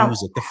is the Yeah.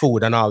 music, the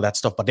food, and all that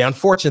stuff. But the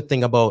unfortunate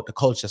thing about the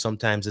culture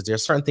sometimes is there are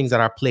certain things that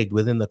are plagued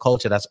within the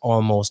culture that's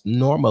almost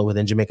normal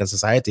within Jamaican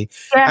society,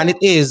 Yes. and it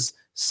is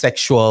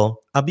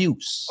sexual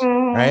abuse,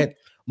 Mhm. right?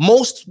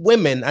 Most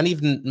women and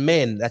even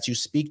men that you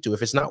speak to,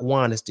 if it's not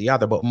one, it's the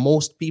other, but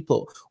most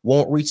people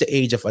won't reach the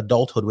age of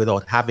adulthood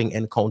without having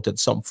encountered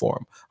some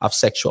form of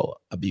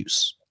sexual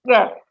abuse,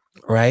 Yes.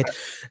 right?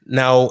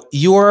 Now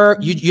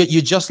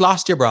you just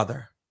lost your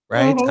brother,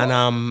 right? Mhm.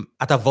 And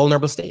at a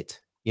vulnerable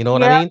state. You know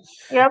what I Yep. mean?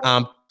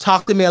 Yep.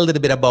 Talk to me a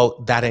little bit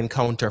about that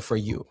encounter for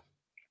you.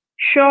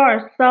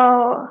 Sure.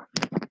 So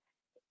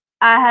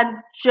I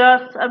had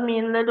just, I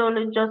mean,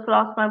 literally just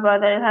lost my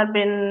brother. It had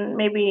been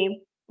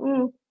maybe,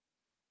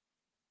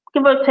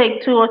 give or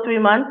take 2 or 3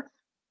 months,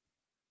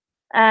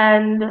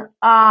 and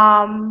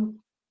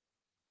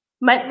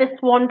met this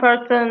one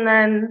person,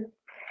 and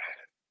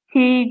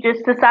he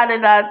just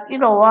decided that, you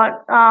know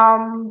what,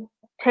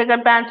 take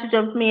advantage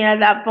of me at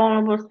that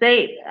vulnerable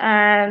state.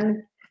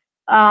 And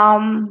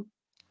um,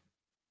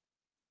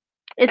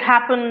 it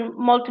happened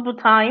multiple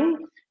times,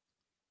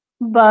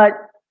 but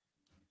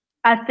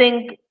I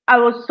think I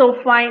was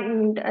so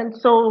frightened and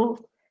so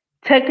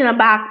taken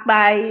aback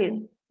by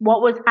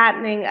what was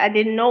happening. I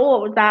didn't know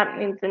what was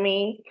happening to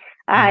me.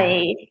 Mhm.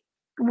 I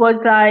was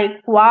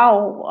like,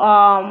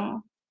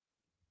 wow,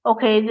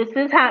 okay, this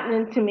is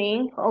happening to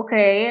me.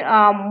 Okay,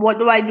 what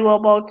do I do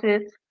about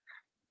it?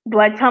 Do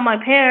I tell my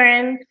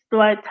parents? Do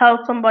I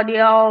tell somebody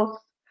else?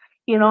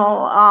 You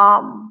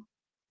know,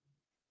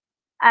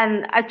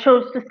 and I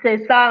chose to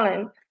stay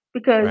silent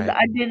because Right,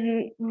 I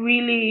didn't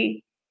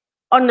really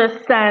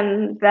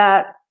understand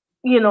that,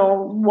 you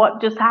know,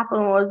 what just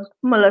happened was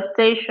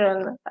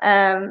molestation.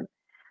 And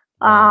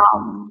right,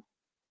 um,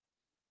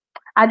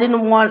 I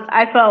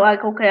felt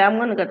like, okay, I'm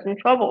going to get in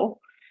trouble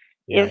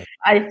if right,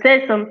 I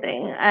say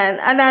something.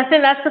 And I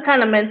think that's the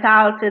kind of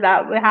mentality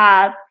that we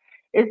have,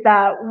 is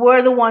that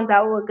we're the ones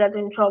that will get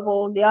in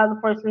trouble. The other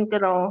person's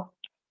going to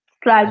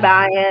slide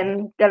by mhm.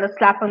 and get a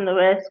slap on the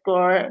wrist,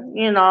 or,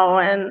 you know,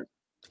 and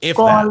If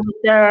go on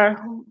that.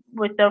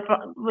 with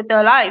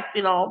their life,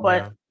 you know.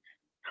 But Yeah,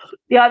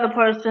 the other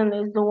person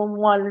is the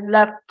one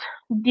left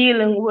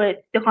dealing with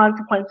the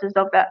consequences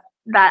of that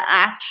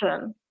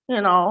action, you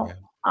yeah, know.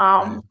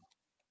 right. Um,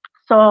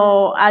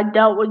 So I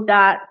dealt with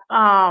that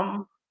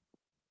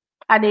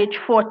at age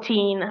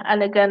 14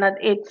 and again at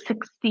age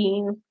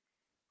 16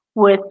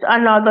 with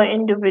another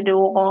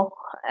individual.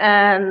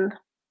 And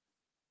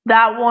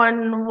that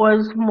one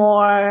was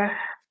more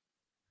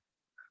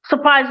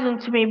surprising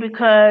to me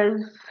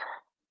because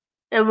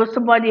it was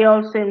somebody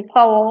else in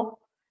power.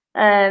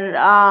 And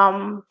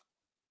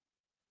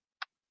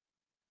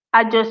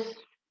I just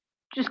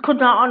could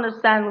not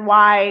understand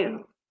why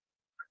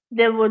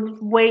they would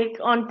wait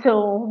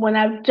until when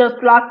I've just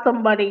lost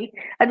somebody.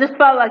 I just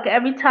felt like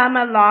every time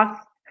I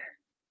lost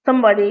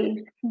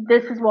somebody,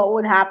 this is what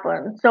would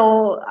happen.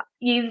 So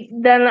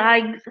then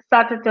I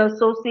started to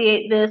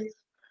associate this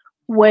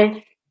with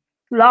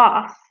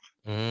loss,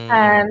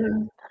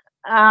 and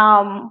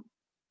I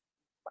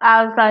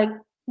was like,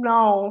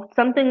 no,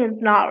 something is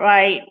not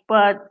right.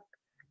 But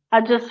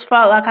I just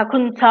felt like I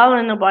couldn't tell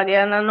anybody,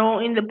 and I know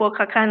in the book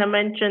I kind of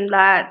mentioned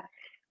that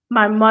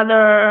my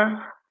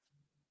mother.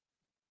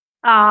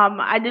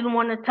 I didn't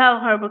want to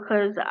tell her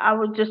because I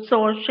was just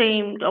so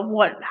ashamed of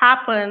what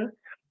happened,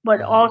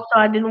 but also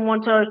I didn't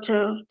want her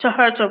to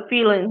hurt her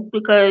feelings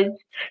because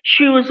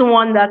she was the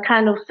one that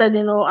kind of said,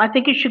 I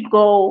think you should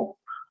go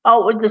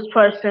out with this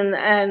person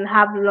and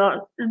have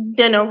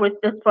dinner with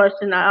this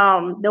person.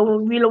 They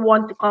will really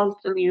want to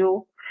counsel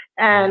you,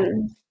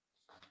 and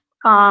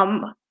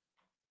um,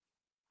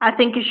 I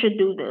think you should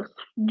do this.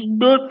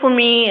 Do it for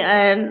me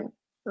and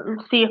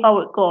see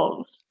how it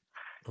goes.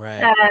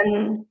 Right.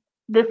 And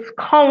this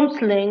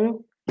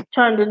counseling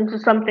turned into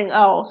something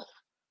else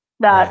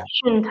that Right.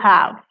 shouldn't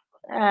have.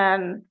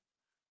 And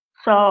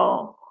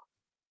so,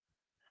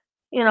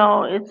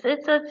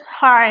 it's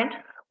hard,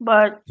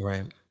 but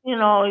Right.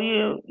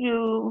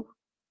 you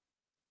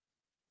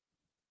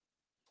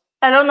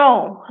I don't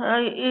know.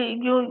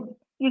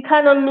 You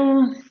kind of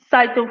lose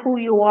sight of who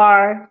you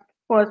are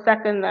for a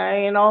second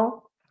there,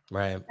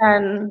 Right.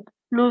 and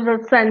lose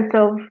a sense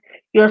of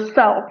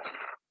yourself.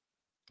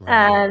 Right.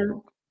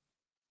 And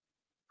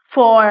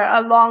for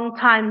a long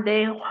time,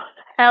 they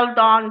held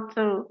on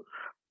to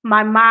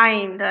my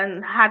mind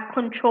and had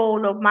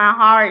control of my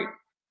heart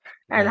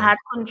and Right. had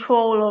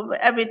control of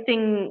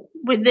everything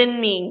within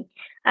me.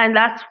 And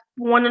that's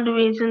one of the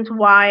reasons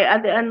why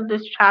at the end of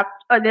this chapter,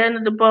 at the end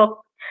of the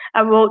book,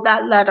 I wrote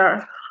that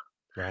letter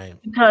Right.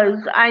 because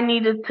I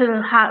needed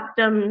to have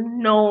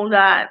them know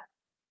that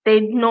they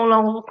no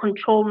longer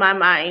control my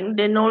mind.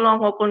 They no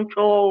longer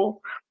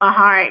control my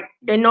heart.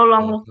 They no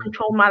longer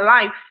control my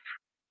life.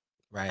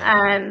 Right.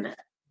 And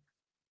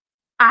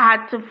I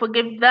had to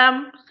forgive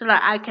them so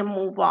that I can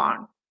move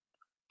on.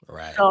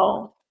 Right.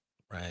 So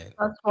Right.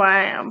 that's where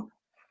I am.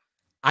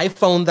 I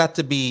found that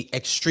to be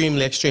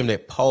extremely, extremely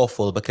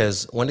powerful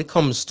because when it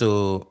comes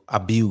to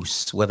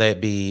abuse, whether it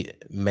be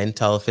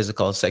mental,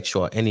 physical,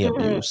 sexual, any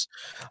abuse,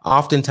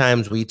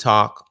 oftentimes we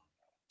talk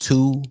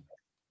to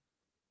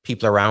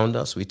people around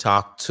us, we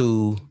talk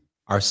to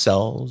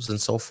ourselves and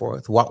so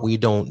forth. What we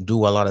don't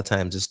do a lot of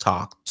times is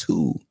talk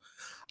to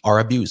our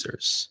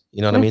abusers.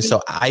 You know what I mean?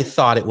 So I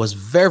thought it was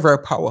very, very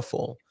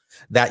powerful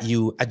that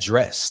you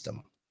addressed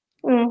them.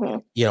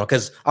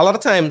 Because a lot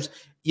of times,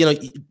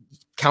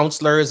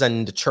 counselors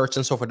and the church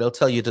and so forth, they'll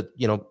tell you to,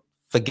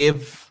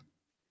 forgive,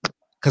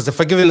 because the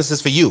forgiveness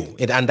is for you.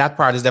 And that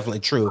part is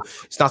definitely true.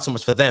 It's not so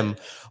much for them.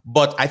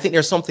 But I think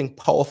there's something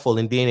powerful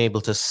in being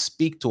able to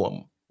speak to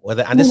them.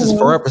 And this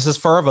is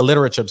forever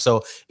literature.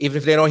 So even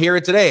if they don't hear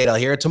it today, they'll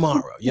hear it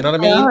tomorrow. You know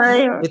what I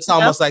mean? It's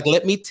almost like,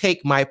 let me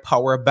take my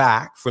power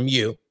back from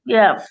you.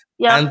 Yeah.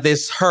 And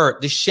this hurt,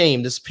 this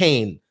shame, this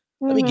pain,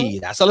 let me give you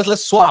that. So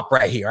let's swap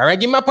right here. All right,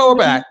 give me my power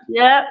back.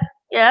 Yeah.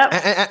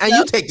 And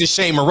you take the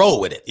shame and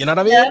roll with it. You know what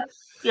I mean?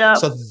 Yeah.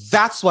 So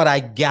that's what I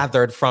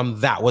gathered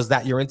from that. Was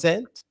that your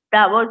intent?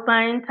 That was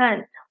my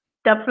intent.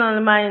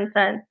 Definitely my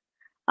intent.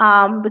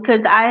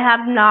 Because I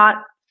have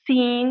not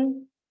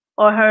seen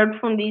or heard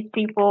from these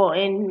people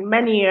in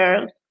many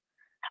years.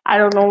 I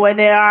don't know where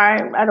they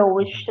are. I don't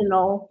wish to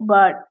know,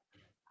 but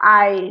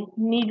I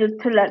needed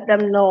to let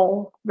them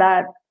know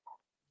that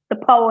the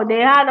power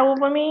they had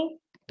over me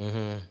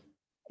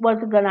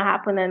wasn't going to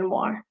happen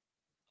anymore.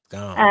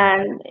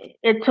 And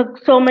it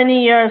took so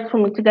many years for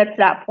me to get to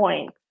that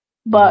point.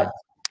 But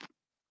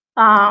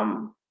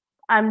I'm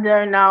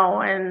there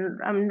now,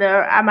 and I'm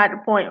at the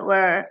point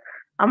where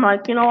I'm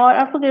like, you know what,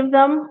 I forgive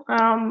them.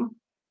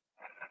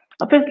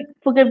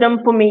 Forgive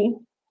them for me,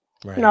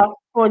 not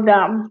for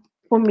them,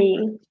 for me,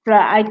 so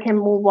that I can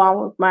move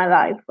on with my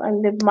life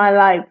and live my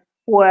life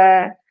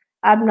where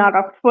I'm not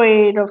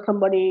afraid of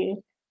somebody.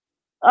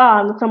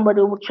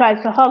 Somebody who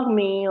tries to hug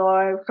me,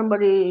 or if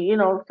somebody,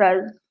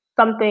 says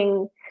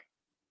something,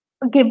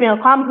 give me a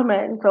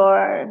compliment,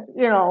 or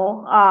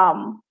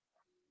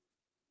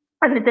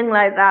anything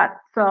like that.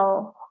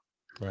 So,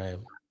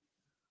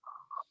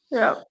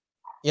 yeah.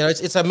 You know,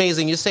 it's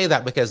amazing you say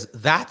that, because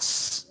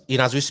that's, you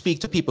know, as we speak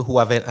to people who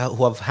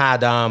have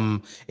had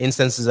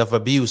instances of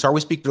abuse, or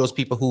we speak to those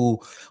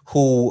people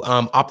who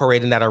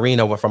operate in that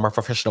arena from a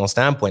professional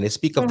standpoint, they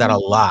speak of that a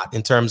lot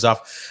in terms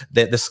of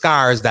the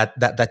scars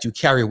that you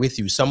carry with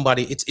you.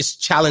 Somebody, it's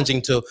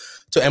challenging to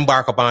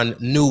embark upon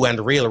new and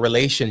real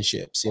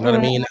relationships. You know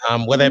what I mean?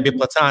 Whether it be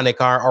platonic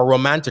or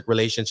romantic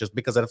relationships,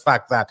 because of the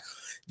fact that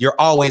you're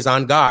always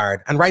on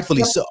guard, and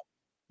rightfully so.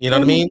 You know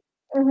what I mean?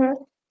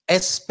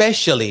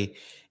 Especially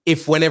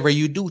if whenever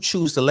you do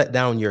choose to let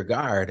down your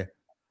guard,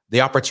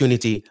 the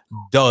opportunity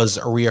does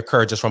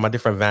reoccur just from a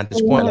different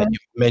vantage point. Like you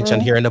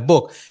mentioned here in the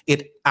book,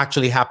 it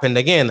actually happened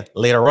again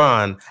later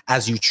on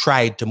as you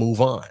tried to move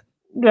on.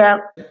 Yeah,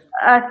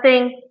 I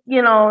think,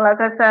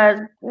 like I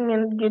said,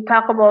 you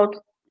talk about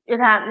it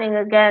happening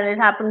again. It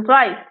happened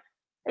twice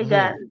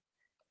again.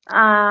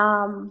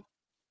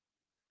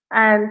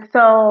 And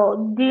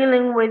so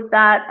dealing with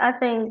that, I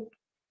think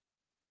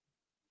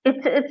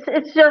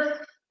it's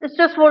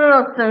just one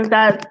of those things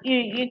that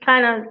you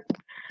kind of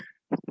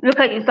look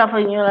at yourself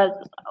and you're like,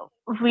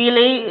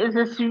 really, is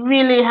this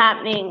really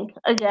happening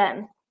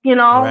again?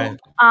 Right.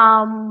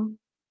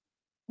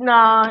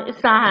 No,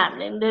 it's not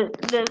happening.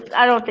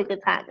 I don't think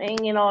it's happening.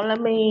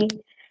 Let me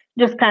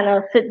just kind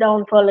of sit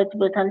down for a little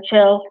bit and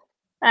chill.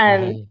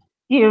 And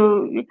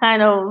you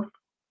kind of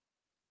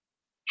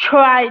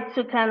try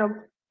to kind of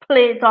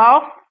play it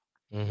off,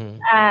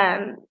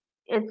 and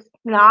it's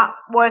not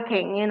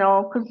working,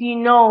 because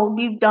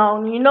deep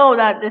down,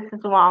 that this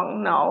is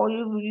wrong. No,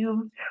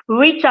 you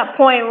reach a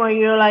point where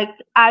you're like,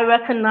 I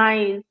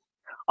recognize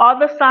all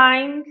the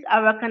signs, I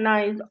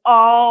recognize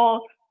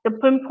all the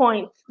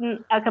pinpoints,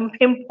 I can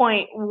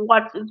pinpoint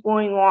what is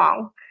going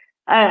wrong.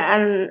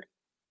 And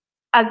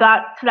I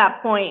got to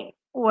that point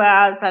where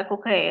I was like,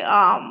 okay,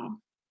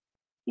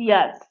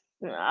 yes,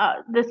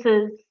 this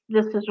is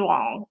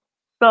wrong.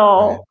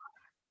 So,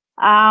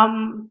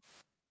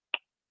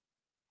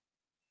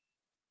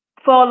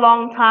 for a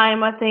long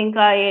time, I think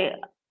I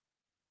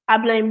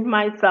blamed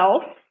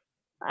myself,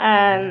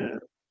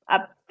 and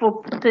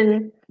for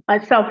putting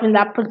myself in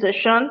that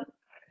position.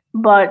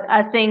 But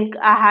I think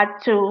um,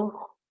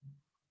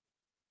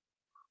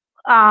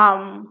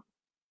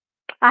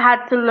 I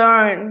had to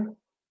learn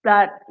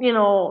that,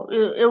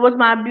 it was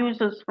my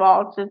abuser's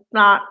fault. It's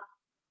not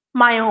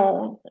my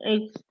own.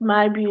 It's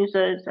my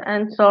abuser's.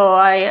 And so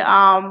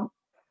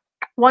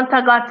once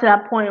I got to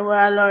that point where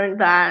I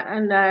learned that,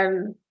 and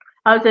then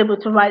I was able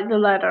to write the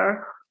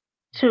letter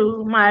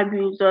to my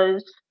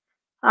abusers,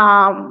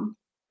 I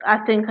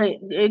think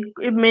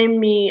it made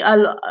me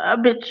a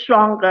bit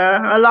stronger,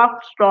 a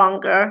lot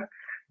stronger,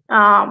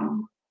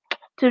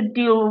 to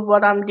deal with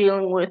what I'm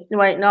dealing with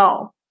right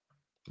now.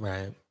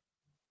 Right.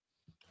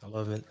 I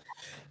love it.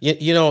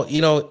 You know,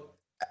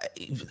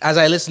 as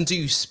I listen to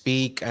you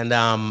speak, and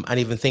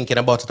even thinking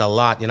about it a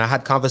lot, I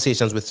had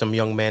conversations with some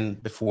young men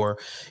before,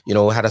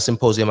 had a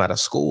symposium at a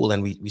school,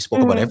 and we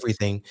spoke about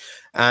everything.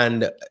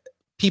 And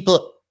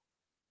people,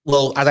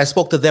 well, as I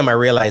spoke to them, I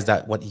realized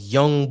that what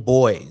young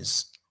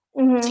boys,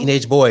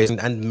 teenage boys,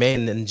 and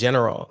men in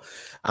general,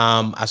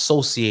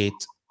 associate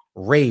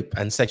rape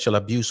and sexual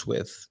abuse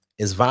with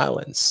is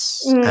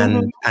violence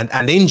and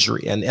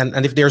injury.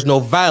 And if there's no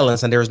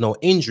violence and there's no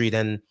injury,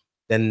 then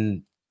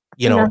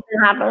Nothing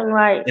happened,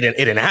 right? it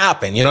didn't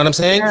happen. You know what I'm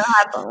saying? It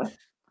happened.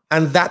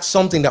 And that's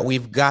something that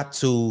we've got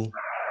to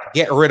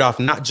get rid of,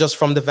 not just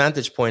from the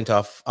vantage point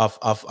of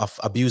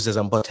abusers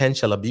and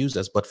potential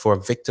abusers, but for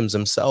victims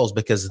themselves,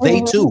 because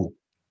they too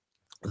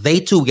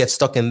get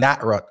stuck in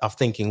that rut of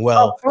thinking,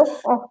 well,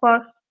 Of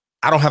course.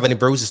 I don't have any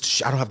bruises to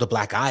show. I don't have the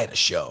black eye to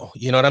show.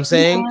 You know what I'm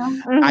saying?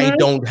 I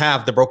don't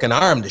have the broken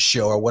arm to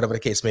show, or whatever the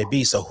case may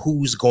be. So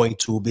who's going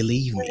to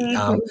believe me?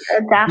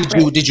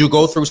 Exactly. Did you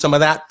go through some of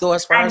that though?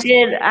 As far I as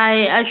did.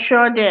 I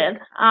sure did. Like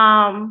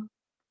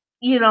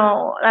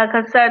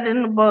I said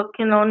in the book,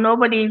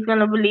 nobody's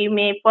gonna believe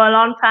me. For a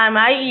long time,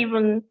 I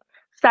even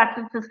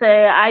started to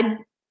say I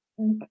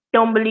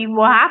don't believe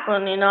what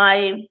happened.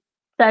 I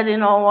said,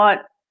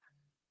 what,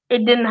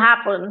 it didn't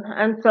happen,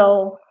 and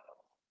so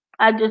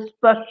I just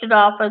brushed it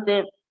off as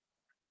if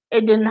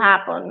it didn't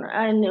happen.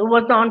 And it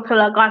wasn't until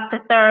I got to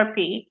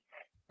therapy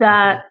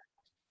that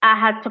I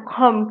had to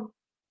come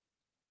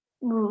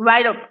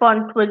right up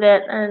front with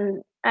it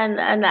and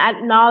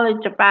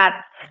acknowledge the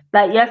fact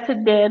that yes,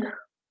 it did,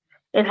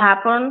 it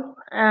happened,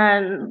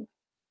 and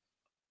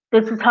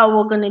this is how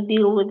we're going to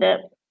deal with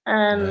it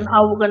and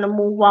how we're going to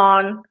move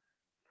on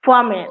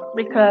from it,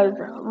 because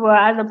we're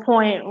at a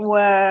point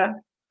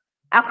where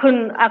I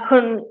couldn't,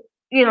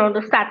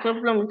 the statute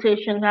of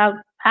limitations have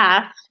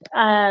passed,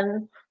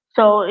 and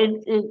so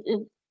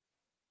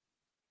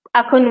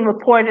I couldn't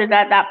report it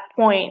at that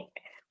point.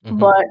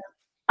 But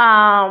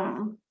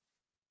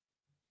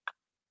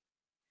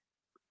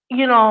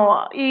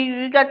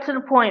you get to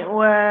the point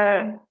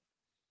where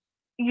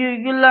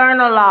you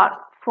learn a lot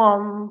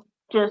from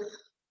just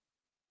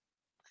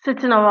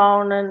sitting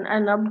around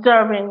and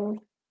observing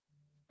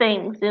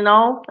things, and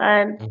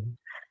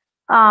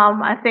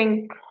I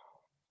think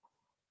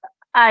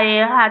I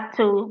had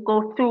to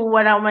go through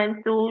what I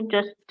went through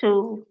just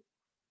to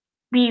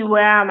be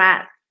where I'm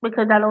at,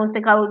 because I don't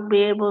think I would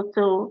be able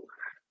to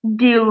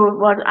deal with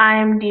what I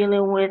am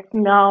dealing with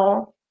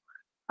now.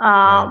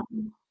 Right.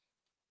 Um,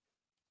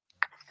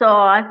 so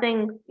I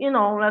think,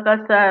 like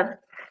I said,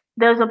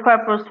 there's a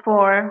purpose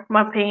for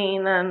my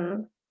pain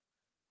and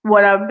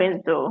what I've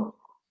been through.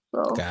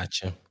 So,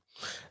 Gotcha.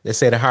 They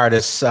say the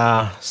hardest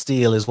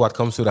steel is what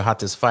comes through the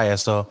hottest fire.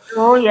 So,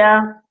 oh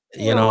yeah,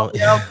 you oh, know,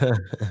 yeah,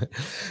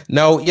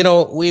 no,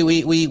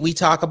 we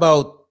talk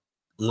about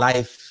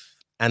life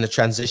and the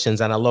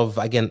transitions, and I love,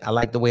 again, I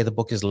like the way the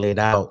book is laid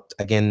out.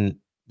 Again,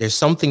 there's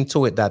something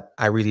to it that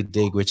I really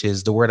dig, which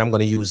is the word I'm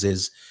going to use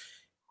is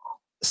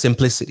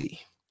simplicity.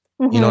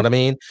 You know mhm, what I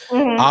mean?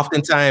 mhm,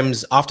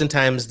 Oftentimes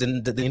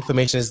the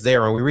information is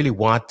there, and we really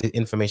want the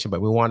information,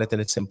 but we want it in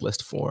its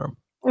simplest form.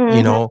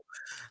 You mhm, know,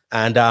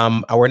 and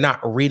we're not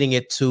reading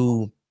it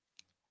to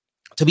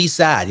be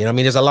sad. You know what I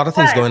mean? There's a lot of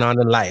things right, going on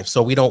in life,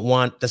 so we don't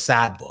want the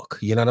sad book.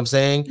 You know what I'm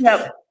saying?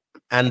 yep,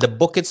 And the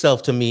book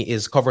itself to me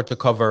is cover to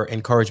cover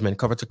encouragement,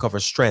 cover to cover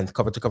strength,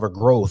 cover to cover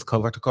growth,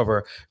 cover to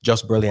cover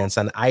just brilliance.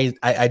 And I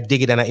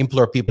dig it, and I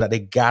implore people that they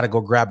gotta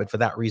go grab it for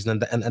that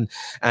reason,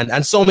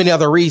 and so many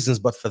other reasons.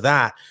 But for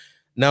that,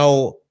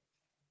 now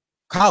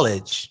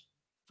college,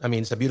 I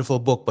mean, it's a beautiful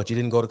book, but you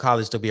didn't go to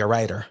college to be a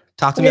writer.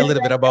 Talk to me a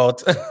little bit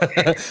about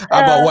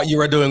about uh, what you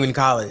were doing in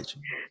college.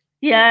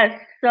 yes.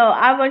 So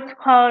I went to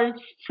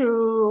college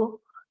to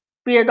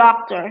be a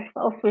doctor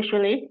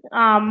officially.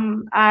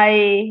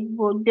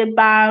 Did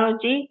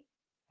biology.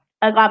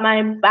 I got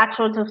my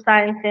bachelor's of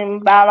science in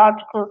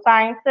biological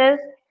sciences.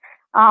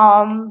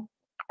 Um,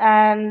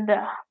 and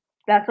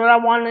that's what I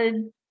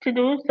wanted to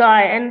do. So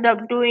I ended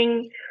up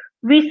doing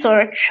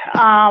research.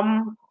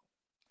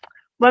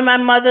 When my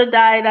mother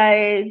died,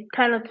 I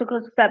kind of took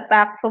a step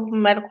back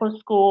from medical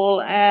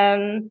school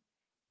and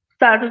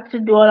started to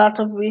do a lot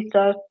of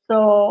research.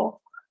 So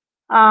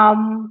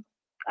um,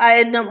 I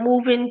ended up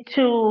moving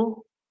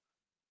to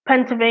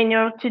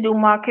Pennsylvania to do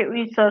market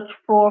research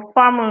for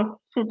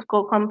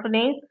pharmaceutical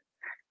companies,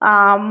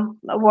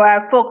 where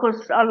I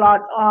focus a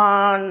lot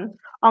on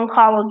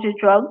oncology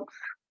drugs.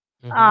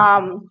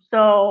 Hmm.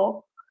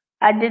 So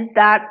I did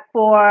that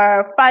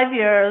for 5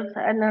 years,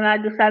 and then I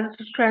decided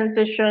to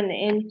transition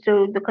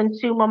into the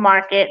consumer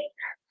market.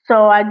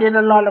 So I did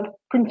a lot of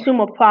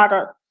consumer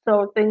products.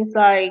 So things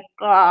like,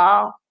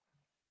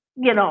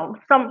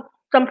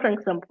 something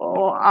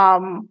simple,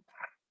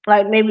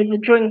 like maybe the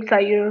drinks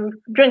that you're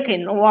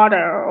drinking, the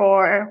water,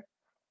 or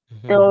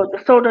Hmm.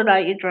 the soda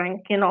that you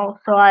drink.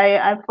 So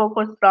I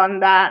focused on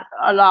that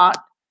a lot,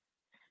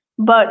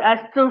 but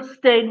I still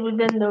stayed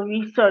within the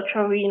research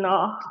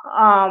arena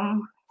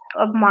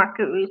of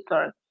market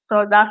research.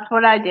 So that's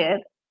what I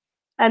did.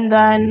 And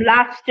Right. then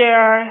last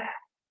year,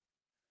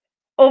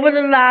 over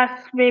the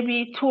last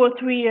maybe 2 or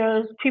 3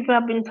 years, people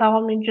have been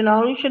telling me,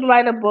 you should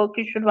write a book,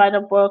 you should write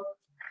a book.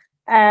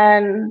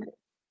 And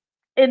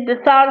the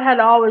thought had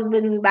always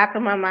been in the back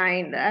of my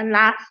mind. And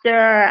last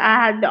year,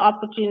 I had the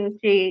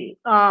opportunity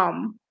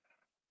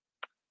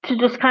to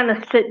just kind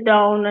of sit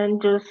down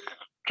and just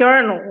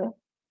journal.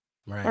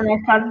 Right. And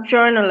I started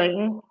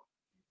journaling.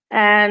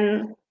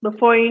 And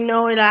before you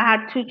know it, I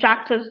had 2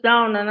 chapters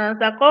down, and I was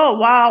like, oh,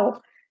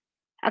 wow,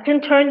 I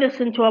can turn this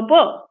into a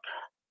book.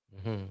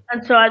 Hmm.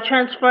 And so I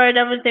transferred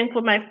everything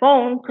from my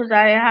phone, because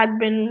I had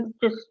been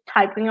just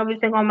typing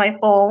everything on my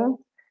phone,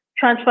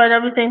 transferred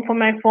everything from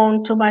my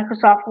phone to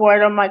Microsoft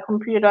Word on my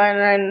computer, and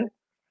then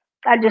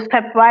I just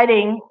kept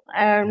writing.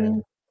 Right.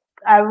 And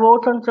I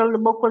wrote until the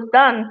book was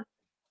done.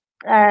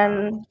 Wow.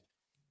 And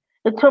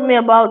it took me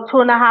about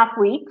 2.5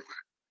 weeks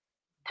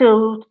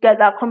to get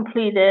that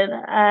completed.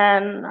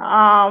 And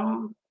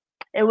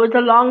it was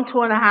a long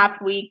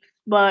 2.5 weeks,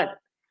 but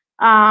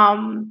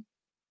um,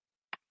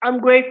 I'm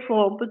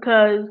grateful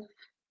because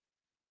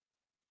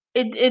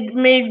it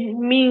made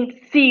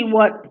me see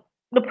what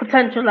the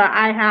potential that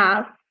I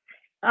have,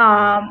 Hmm.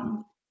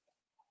 um,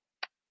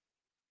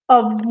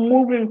 of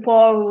moving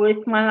forward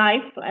with my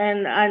life,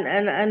 and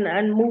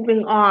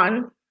moving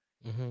on.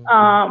 Hmm.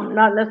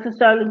 Not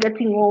necessarily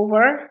getting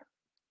over,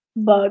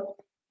 but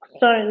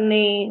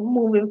certainly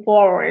moving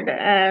forward.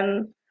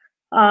 And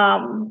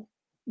um,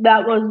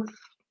 that was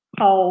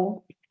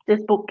how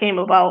this book came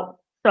about.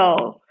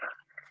 So,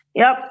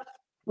 yep,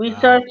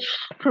 Wow. research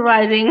to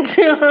writing.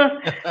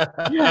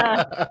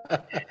 Yeah.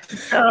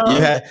 You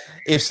So, had,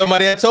 if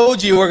somebody had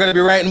told you we're going to be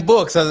writing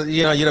books,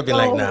 you'd have been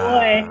like, oh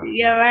boy, nah.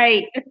 you're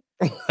right.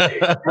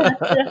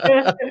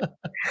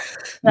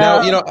 Now,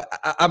 So,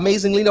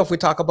 amazingly enough, we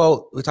talk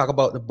about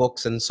the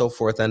books and so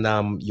forth,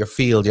 and your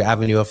field, your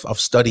avenue of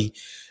study,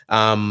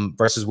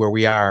 versus where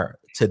we are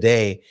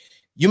today.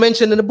 You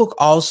mentioned in the book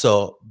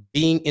also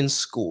being in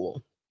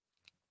school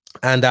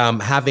and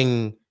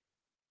having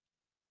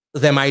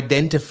them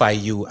identify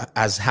you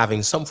as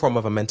having some form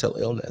of a mental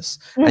illness.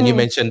 And you mhm,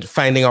 mentioned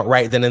finding out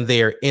right then and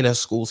there in a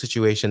school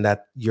situation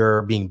that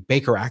you're being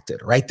Baker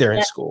acted right there in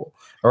yeah, school.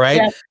 All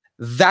right. yeah,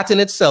 That in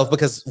itself,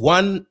 because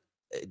one,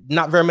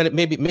 not very many,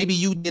 maybe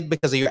you did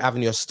because of your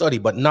avenue of study,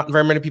 but not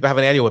very many people have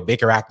an idea what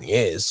Baker acting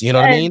is. You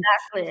know what I mean?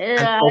 Exactly. And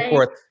so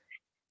forth.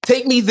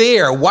 Take me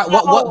there. What?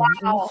 Oh,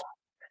 wow.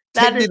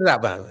 Take That me is, to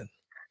that, man.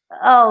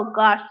 oh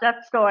gosh,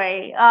 that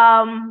story.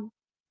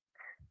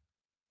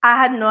 I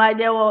had no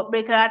idea what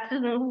Baker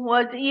acting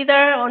was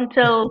either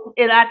until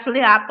it actually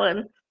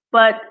happened.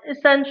 But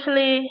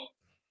essentially,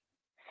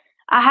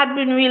 I had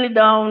been really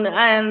down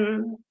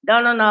and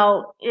down and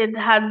out. It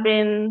had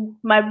been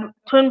my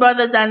twin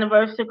brother's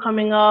anniversary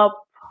coming up.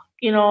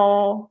 You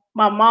know,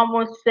 my mom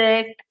was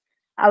sick.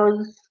 I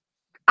was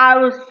I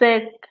was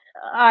sick.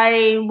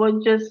 I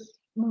was just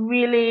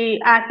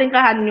really, I think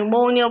I had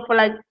pneumonia for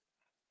like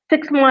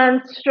 6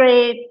 months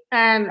straight,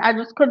 and I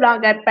just could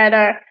not get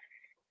better.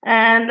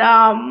 And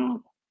I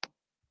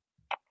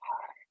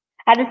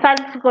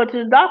decided to go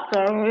to the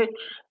doctor, which,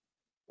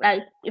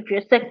 like, if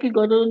you're sick, you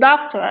go to the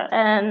doctor.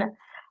 And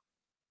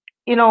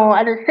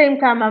at the same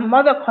time, my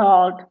mother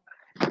called,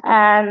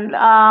 and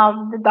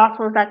the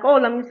doctor was like, "Oh,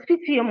 let me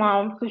speak to your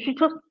mom." So she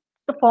took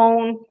the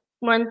phone,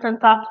 went and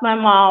talked to my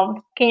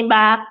mom, came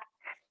back,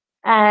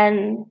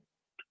 and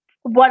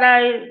what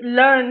I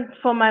learned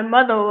from my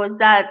mother was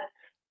that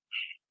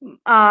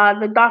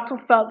the doctor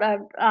felt that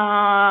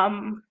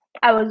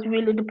I was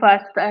really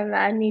depressed and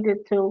I needed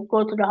to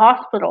go to the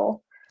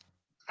hospital.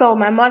 So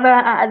my mother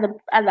at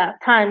that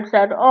time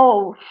said,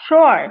 "Oh,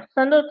 sure,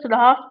 send her to the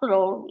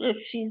hospital. If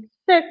she's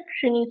sick,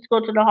 she needs to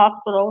go to the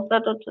hospital.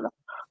 Send her to the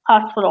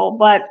hospital."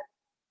 But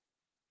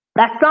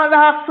that's not the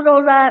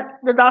hospital that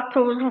the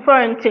doctor was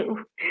referring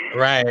to.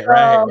 Right,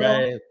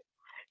 right,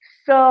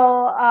 So,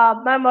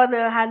 right, my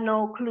mother had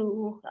no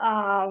clue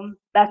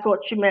that's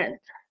what she meant.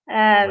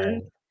 And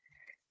right.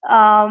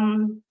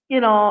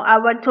 I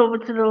went over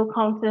to the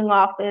counseling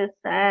office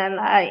and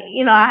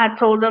I had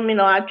told them,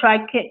 I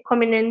tried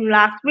coming in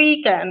last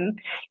week and,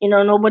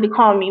 nobody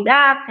called me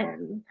back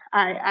and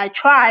I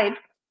tried,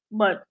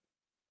 but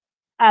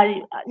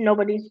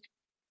nobody's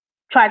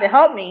tried to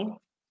help me.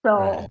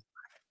 Right. So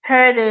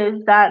here it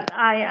is that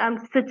I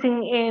am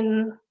sitting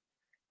in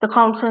the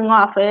counseling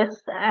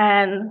office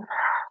and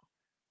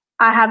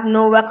I have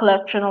no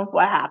recollection of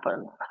what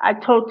happened. I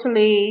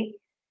totally,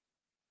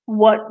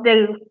 what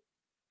they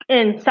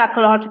in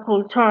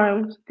psychological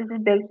terms,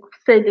 they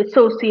say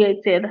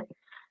dissociated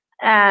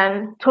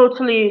and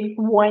totally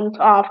went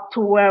off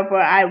to wherever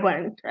I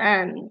went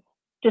and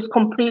just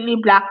completely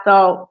blacked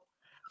out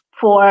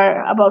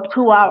for about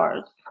 2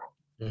 hours.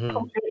 Mm-hmm.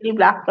 Completely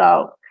blacked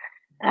out.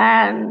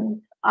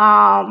 And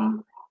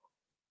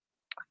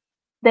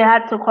they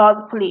had to call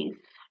the police.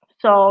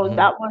 So Mm-hmm.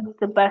 that was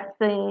the best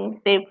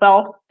thing they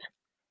felt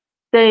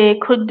they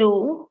could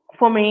do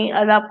for me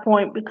at that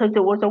point because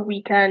it was a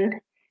weekend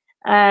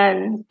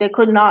and they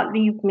could not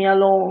leave me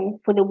alone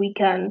for the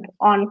weekend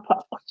on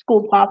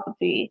school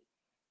property.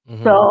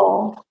 Mm-hmm.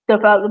 So they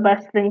felt the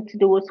best thing to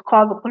do was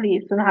call the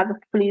police and have the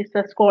police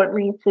escort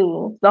me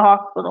to the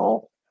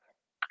hospital.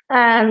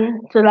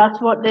 And so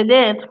that's what they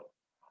did.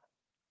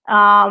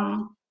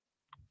 Um,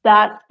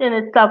 that in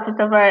itself is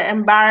a very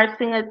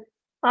embarrassing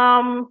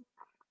um,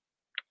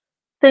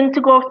 thing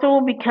to go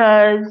through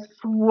because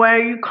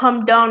where you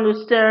come down the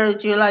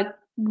stairs, you're like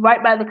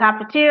right by the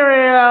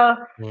cafeteria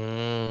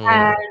and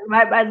Mm.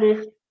 right by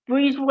this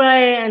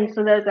breezeway, and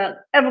so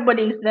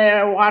everybody's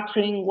there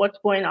watching what's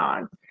going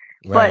on.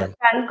 But Right.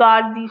 thank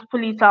God these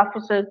police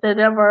officers that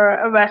never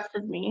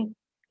arrested me.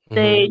 Mm-hmm.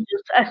 They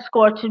just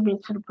escorted me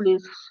to the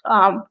police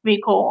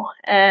vehicle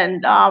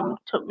and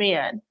took me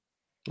in.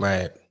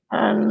 Right.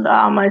 And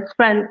I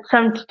spent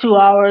 72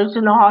 hours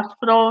in the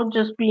hospital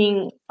just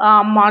being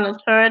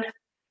monitored.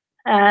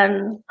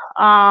 And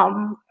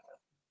um,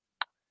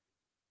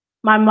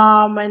 my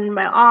mom and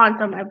my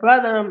aunt and my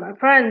brother and my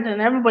friends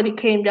and everybody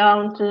came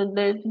down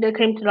they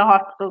came to the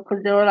hospital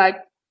because they were like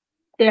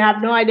they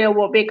have no idea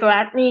what Baker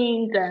Act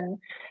means and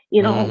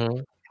you know Mm-hmm.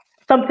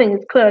 something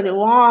is clearly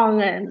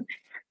wrong and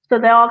so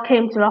they all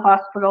came to the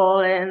hospital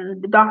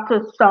and the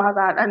doctors saw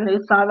that and they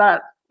saw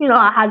that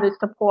I had the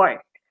support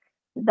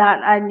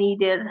that I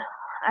needed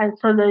and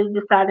so they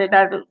decided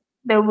that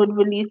they would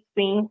release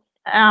me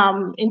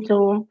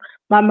into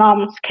my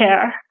mom's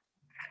care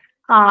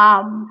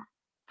um,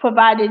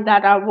 provided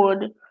that I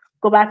would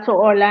go back to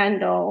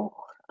Orlando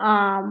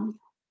um,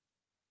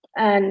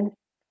 and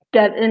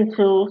get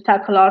into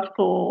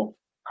psychological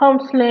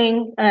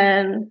counseling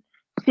and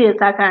see a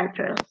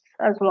psychiatrist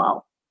as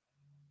well.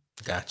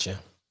 Gotcha.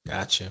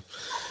 Gotcha.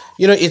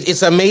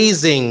 It's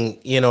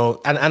amazing,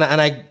 and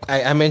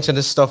I mentioned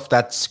the stuff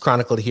that's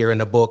chronicled here in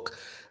the book,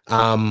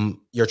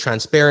 your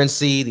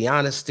transparency, the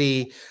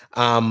honesty,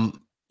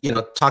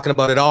 talking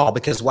about it all,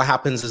 because what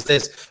happens is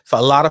this, for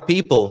a lot of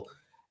people,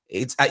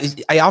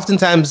 I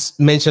oftentimes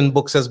mention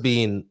books as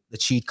being the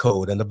cheat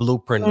code and the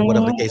blueprint and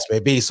whatever the case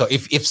may be. So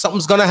if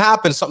something's going to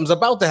happen, something's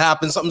about to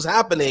happen, something's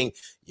happening,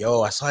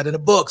 I saw it in the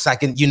books. I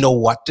can,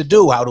 what to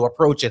do, how to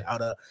approach it, how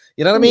to,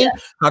 you know what I mean?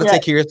 How to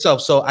take care of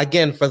yourself. So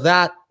again, for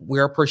that,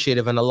 we're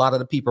appreciative. And a lot of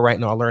the people right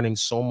now are learning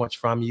so much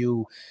from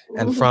you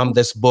and from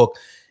this book.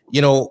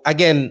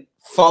 Again,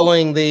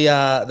 following the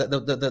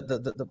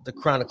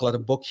chronicle of the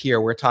book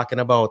here, we're talking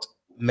about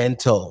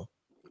mental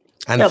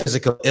and Yep.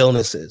 physical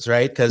illnesses,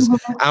 right? Because Mhm.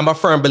 I'm a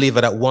firm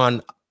believer that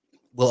one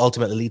will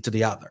ultimately lead to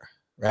the other,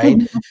 right?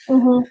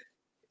 Mhm.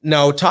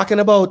 Now, talking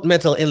about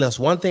mental illness,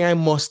 one thing I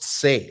must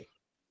say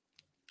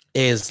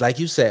is, like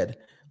you said,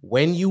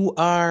 when you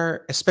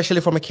are,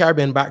 especially from a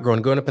Caribbean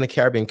background, growing up in a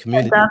Caribbean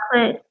community,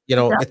 Exactly. you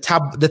know,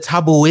 Exactly. the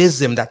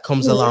tabooism that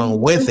comes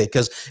along with it.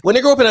 Because when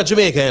you grow up in a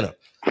Jamaica, you know,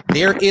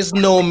 there is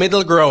no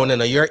middle ground. You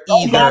know,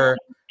 Exactly.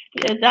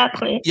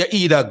 Exactly. you're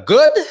either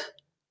good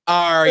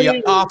or you're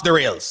Mm. off the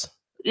rails,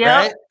 Yep.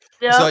 right?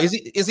 So Yep.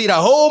 is either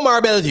home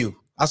or Bellevue.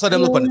 I saw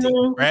them look on the thing,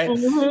 Mhm. right?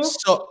 Mhm.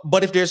 So,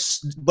 but if there's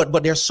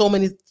but there's so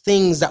many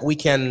things that we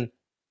can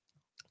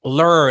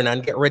learn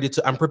and get ready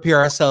to and prepare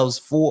ourselves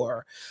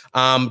for,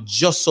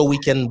 just so we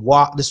can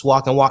walk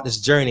this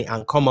journey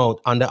and come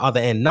out on the other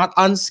end, not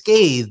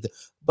unscathed,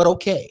 but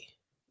okay.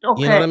 You know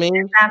Okay. what I mean?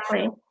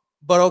 Exactly.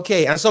 But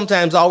okay. And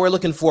sometimes all we're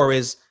looking for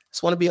is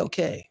just want to be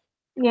okay.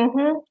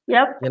 Mhm.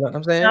 Yep. You know what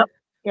I'm Yep. saying?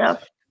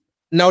 Yep.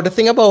 Now, the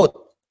thing about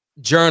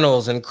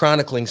journals and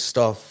chronicling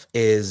stuff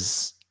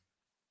is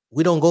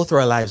we don't go through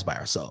our lives by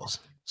ourselves.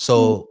 Mhm.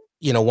 So,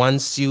 you know,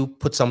 once you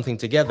put something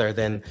together,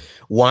 then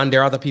one,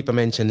 there are other people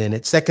mentioned in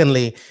it.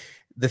 Secondly,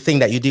 the thing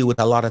that you deal with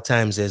a lot of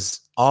times is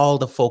all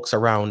the folks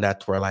around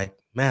that were like,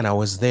 man, I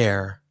was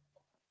there.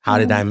 How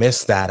did I Mhm.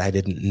 miss that? I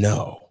didn't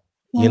know.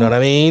 You know Mhm. what I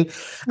mean?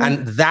 Mhm.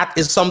 And that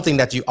is something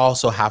that you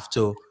also have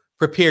to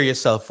prepare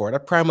yourself for. The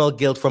primal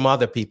guilt from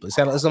other people. It's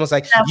almost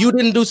like Yep. you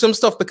didn't do some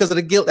stuff because of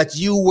the guilt that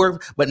you were,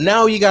 but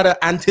now you got to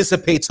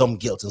anticipate some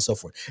guilt and so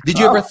forth. Did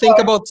you ever Of think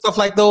course. about stuff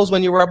like those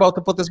when you were about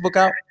to put this book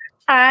out?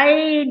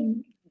 I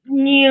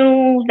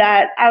knew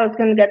that I was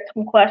going to get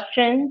some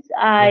questions. Mhm.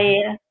 I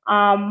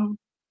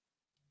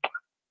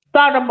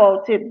thought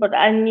about it, but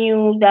I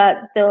knew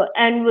that the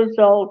end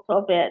result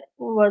of it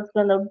was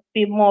going to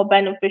be more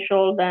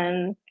beneficial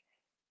than,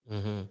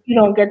 Mhm.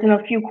 getting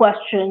a few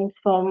questions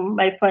from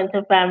my friends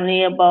and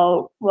family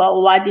about,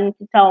 well, why didn't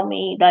you tell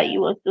me that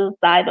you were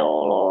suicidal,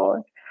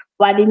 or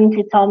why didn't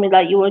you tell me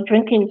that you were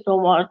drinking so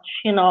much,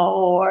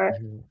 or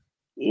Mhm.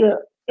 you,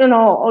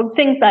 or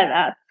things like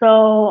that.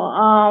 So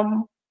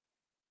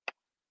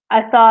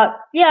I thought,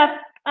 yeah,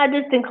 I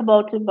did think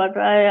about it, but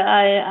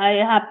I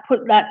have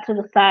put that to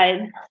the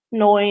side,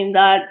 knowing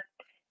that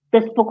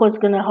this book was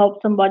going to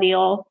help somebody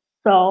else.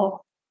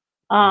 So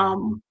Right.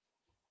 um,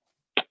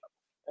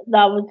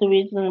 that was the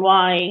reason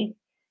why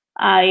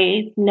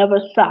I never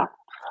stopped.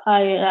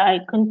 I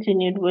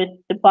continued with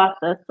the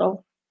process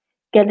of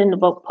getting the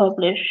book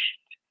published.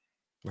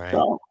 Right.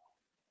 So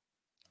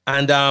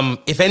And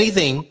if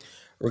anything,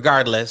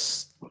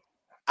 regardless,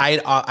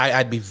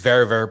 I'd be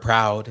very, very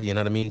proud. You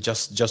know what I mean?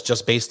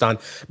 Just based on,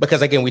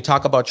 because again, we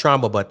talk about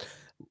trauma, but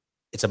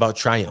it's about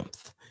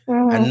triumph.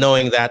 And mhm,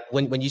 knowing that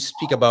when you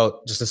speak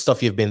about just the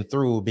stuff you've been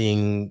through,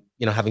 being,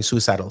 you know, having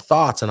suicidal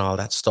thoughts and all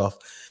that stuff,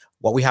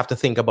 what we have to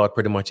think about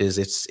pretty much is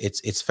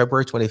it's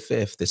February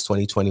 25th, it's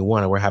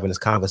 2021, and we're having this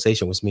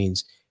conversation, which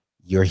means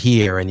you're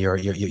here and you're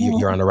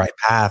mhm, on the right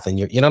path, and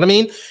you know what I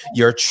mean?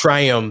 Your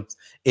triumph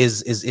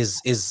is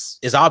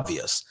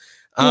obvious.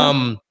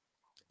 yeah,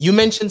 You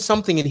mentioned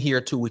something in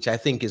here too, which I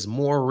think is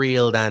more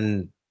real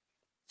than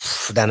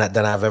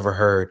I've ever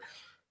heard,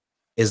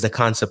 is the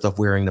concept of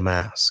wearing the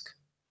mask.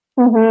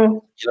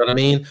 mhm, You know what I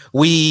mean?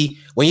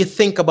 When you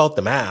think about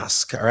the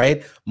mask, all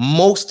right,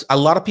 a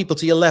lot of people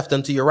to your left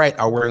and to your right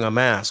are wearing a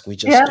mask. We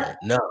just yeah,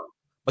 don't know.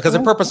 Because the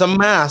mhm, purpose of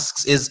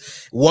masks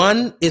is,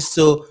 one is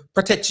to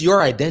protect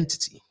your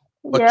identity.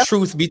 But yep,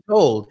 truth be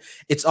told,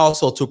 it's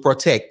also to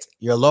protect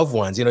your loved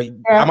ones. You know,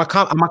 yeah, I'm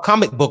a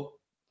comic book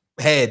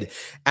head,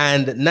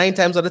 and 9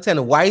 times out of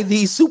 10, why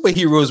these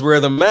superheroes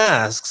wear the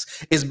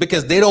masks is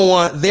because they don't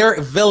want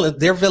their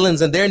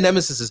villains and their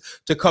nemesis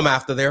to come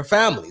after their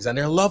families and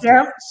their loved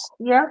yeah, ones.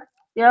 yeah,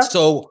 yeah,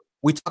 So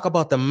we talk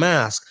about the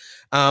mask.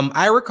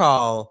 I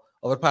recall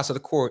over the past of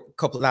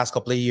the last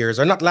couple of years,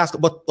 or not last,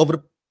 but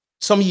over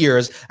some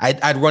years,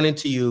 I'd run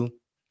into you.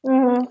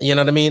 mhm, You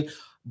know what I mean?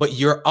 But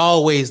you're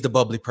always the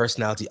bubbly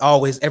personality,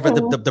 always ever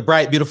mhm, the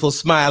bright, beautiful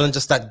smile and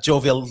just that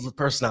jovial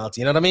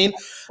personality. You know what I mean?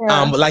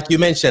 yeah, Like you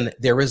mentioned,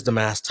 there is the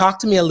mask. Talk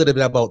to me a little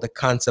bit about the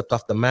concept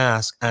of the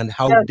mask and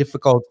how yeah.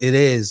 difficult it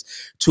is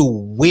to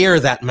wear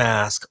that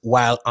mask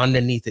while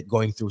underneath it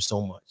going through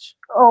so much.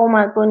 Oh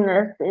my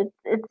goodness,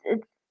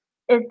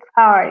 it's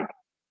hard.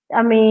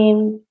 I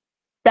mean,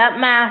 that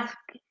mask,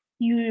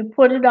 you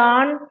put it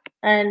on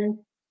and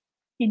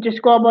you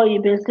just go about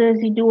your business.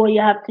 You do what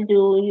you have to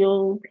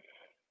do.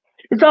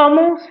 It's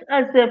almost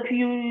as if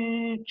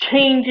you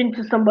change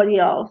into somebody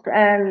else.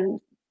 And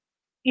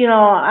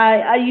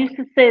I used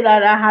to say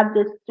that I had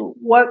this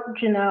work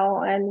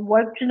Jheanell, and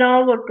work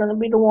Jheanell was going to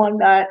be the one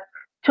that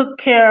took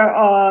care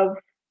of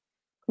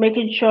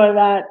making sure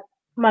that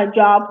my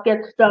job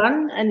gets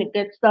done and it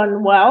gets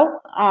done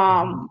well.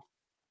 Mhm.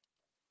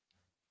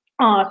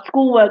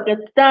 Schoolwork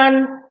gets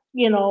done.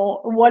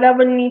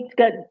 Whatever needs to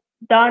get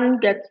done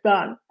gets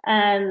done.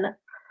 And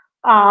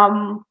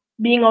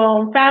being our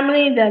own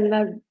family, then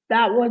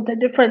that was a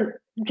different,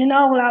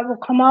 that will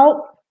come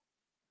out.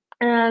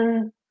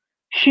 and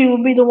she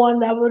would be the one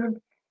that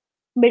would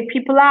make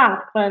people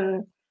laugh,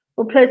 and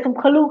we'll play some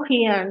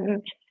kaluki,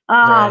 and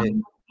Right.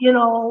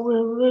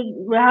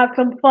 we have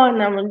some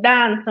fun, and we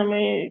dance, and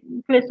we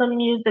play some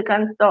music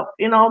and stuff,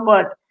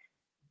 but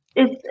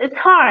it's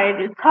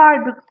hard. It's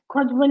hard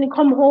because when you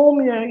come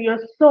home, you're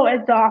so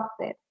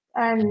exhausted,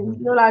 and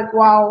Mhm. you're like,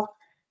 wow,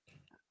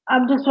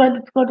 I'm just ready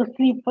to go to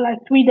sleep for like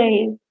 3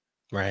 days,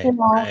 you Right.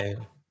 know. Right.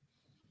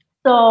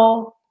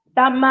 So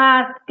that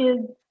mask is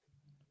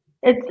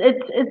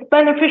it's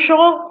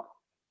beneficial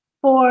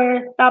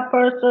for that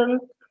person,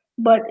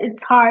 but it's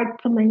hard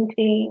to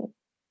maintain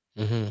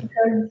Hmm.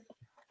 because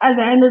at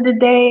the end of the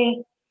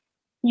day,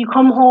 you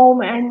come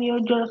home and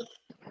you're just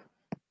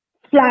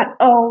flat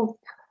out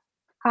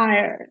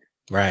tired,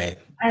 Right. Right.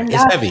 and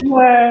It's heavy.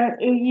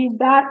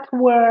 that's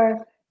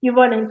where you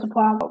run into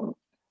problems,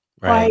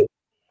 Right. right?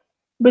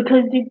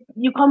 Because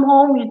you come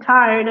home, you're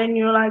tired, and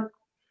you're like,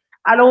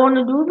 I don't want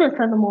to do this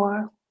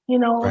anymore. You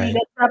Right.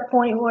 get to that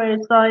point where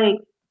it's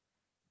like,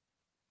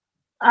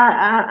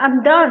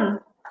 I'm done.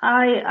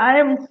 I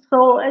am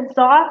so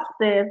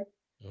exhausted.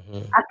 Hmm.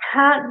 I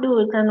can't do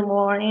it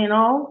anymore. And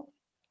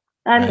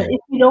Right.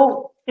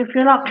 if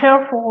you're not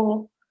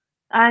careful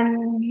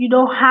and you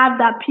don't have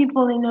that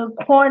people in your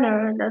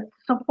corner that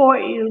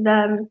support you,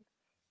 then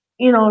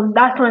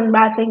that's when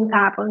bad things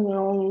happen.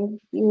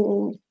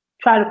 You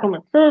try to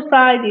commit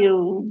suicide,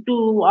 you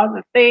do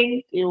other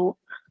things, you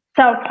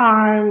self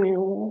harm,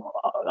 you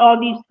all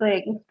these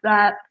things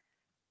that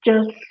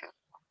just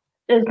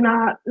is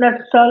not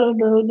necessarily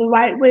the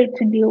right way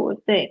to deal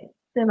with things.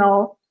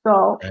 So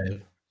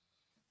Right.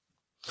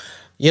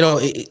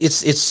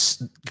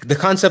 It's the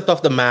concept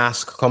of the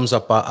mask comes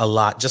up a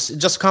lot,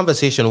 just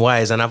conversation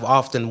wise, and I've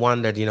often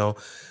wondered,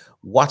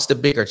 what's the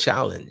bigger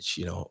challenge?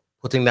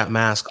 Putting that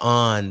mask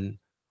on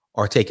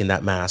or taking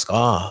that mask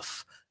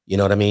off. You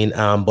know what I mean?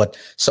 But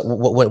so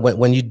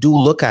when you do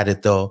look at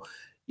it, though,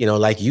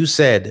 like you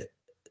said,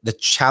 the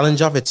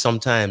challenge of it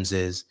sometimes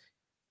is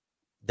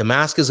the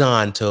mask is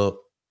on to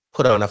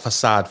put on a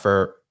facade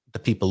for the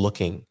people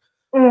looking.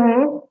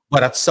 mhm.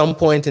 But at some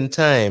point in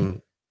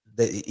time,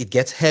 it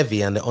gets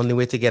heavy, and the only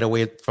way to get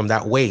away from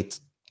that weight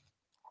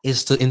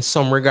is to, in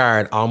some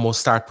regard,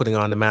 almost start putting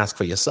on the mask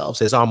for yourself.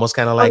 So it's almost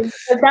kind of like,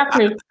 I,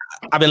 Exactly.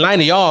 I've been lying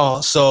to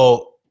y'all,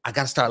 so I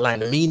got to start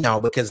lying to me now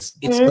because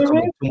it's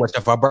becoming Mhm. too much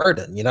of a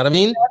burden. You know what I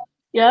mean?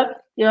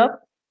 Yep.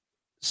 Yep.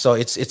 So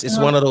it's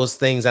Yep. one of those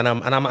things, and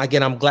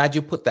I'm glad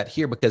you put that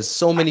here because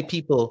so many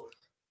people,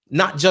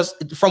 not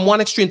just from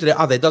one extreme to the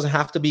other, it doesn't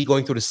have to be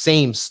going through the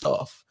same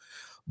stuff,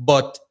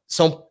 but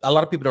a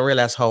lot of people don't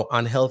realize how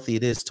unhealthy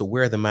it is to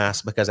wear the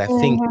mask because I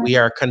think Mhm. we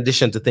are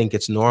conditioned to think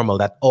it's normal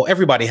that, oh,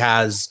 everybody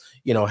has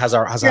a Yeah.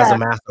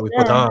 mask that we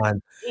put Yeah.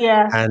 on,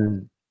 Yeah.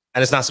 and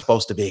it's not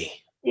supposed to be,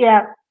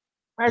 Yeah.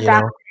 you know.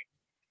 Exactly.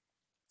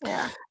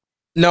 Yeah.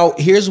 Now,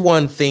 here's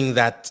one thing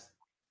that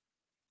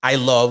I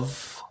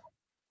love,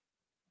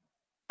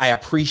 I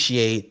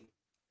appreciate,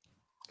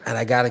 and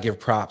I gotta give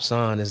props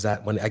on is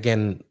that when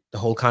again the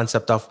whole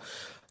concept of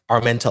our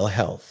mental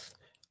health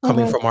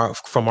coming Mhm.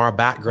 from our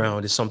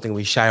background is something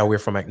we shy away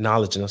from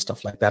acknowledging and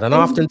stuff like that. And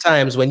Mhm.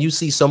 oftentimes when you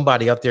see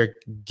somebody out there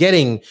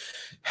getting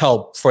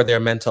help for their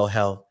mental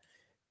health,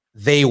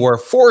 they were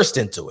forced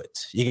into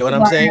it. You get what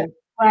I'm Right. saying?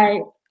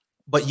 Right.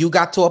 But you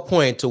got to a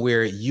point to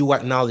where you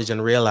acknowledged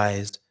and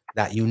realized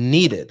that you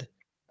needed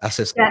Yeah.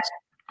 assistance.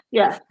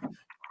 Yeah.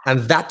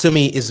 And that to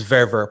me is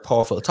very, very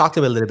powerful. Talk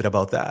to me a little bit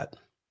about that.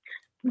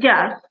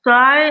 Yeah. So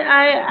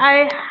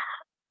I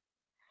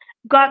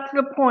got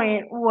to the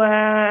point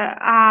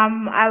where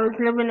I was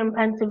living in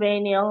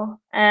Pennsylvania,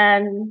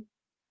 and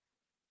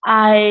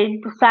I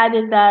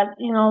decided that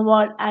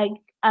what,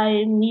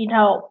 I need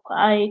help.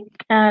 I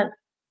can't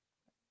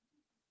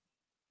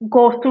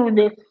go through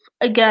this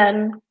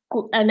again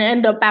and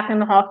end up back in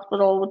the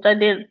hospital, which I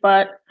did,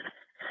 but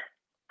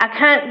I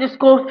can't just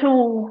go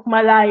through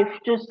my life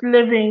just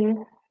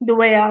living the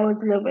way I was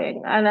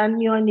living, and I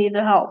knew I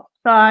needed help.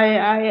 So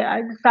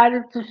I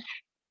decided to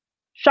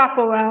shop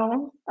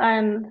around,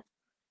 and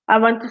I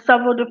went to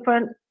several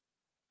different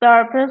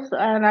therapists,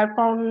 and I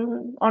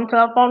found until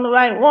I found the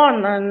right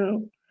one,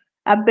 and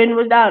I've been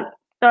with that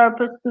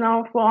therapist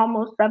now for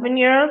almost 7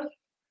 years,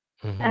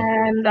 Hmm.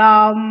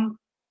 and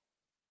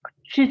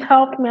she's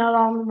helped me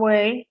along the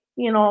way.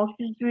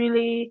 She's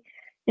really,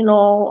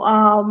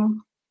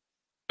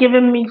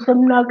 given me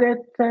some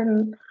nuggets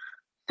and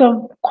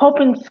some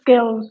coping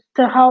skills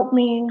to help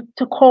me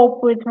to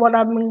cope with what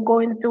I've been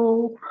going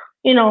through,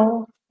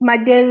 my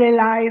daily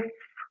life.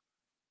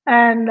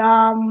 And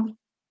I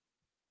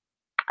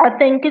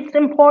think it's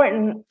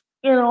important,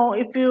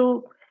 if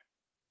you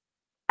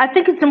I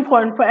think it's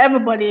important for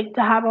everybody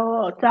to have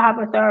a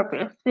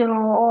therapist,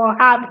 or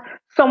have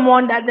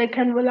someone that they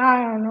can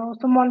rely on, or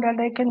someone that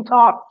they can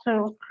talk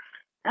to,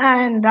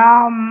 and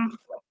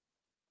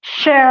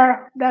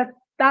share that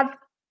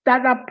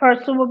that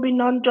person will be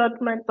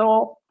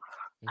non-judgmental,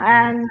 Hmm.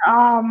 and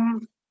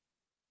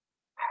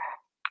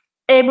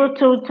able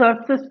to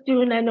assist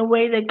you in any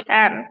way they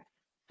can.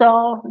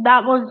 So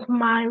that was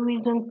my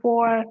reason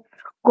for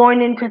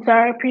going into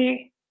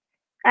therapy.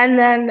 And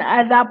then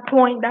at that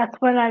point, that's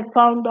when I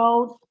found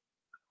out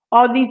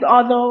all these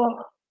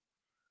other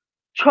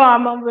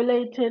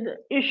trauma-related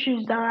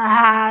issues that I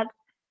had.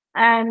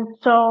 And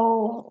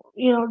so,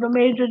 the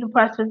major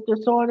depressive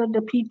disorder,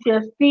 the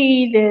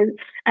PTSD, the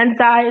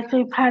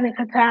anxiety, panic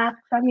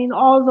attacks, I mean,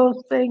 all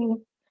those things.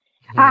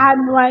 I Mhm. had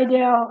no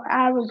idea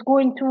I was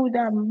going through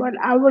them, but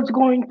I was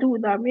going through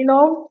them.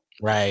 Right,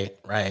 right,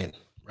 right.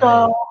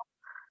 So,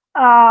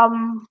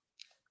 um,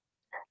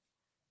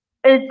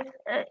 it's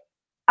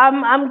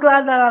I'm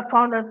glad that I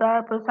found a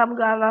therapist. I'm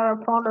glad that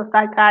I found a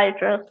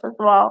psychiatrist as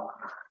well.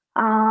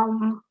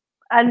 Um,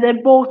 and they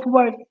both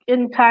work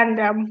in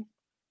tandem,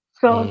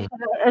 so Mm,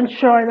 to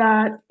ensure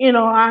that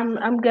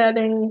I'm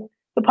getting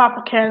the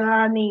proper care that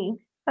I need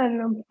and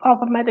the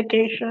proper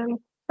medication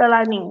that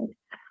I need.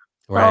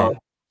 So. right,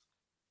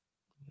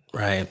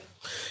 right.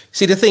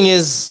 See, the thing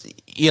is,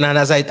 and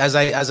as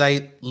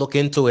I look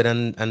into it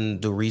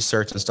and do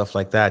research and stuff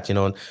like that,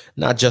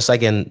 not just,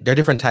 again, there are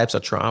different types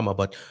of trauma,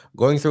 but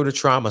going through the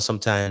trauma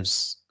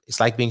sometimes it's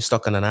like being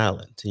stuck on an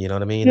island. You know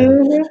what I mean?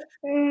 Mhm,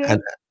 And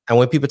mhm, and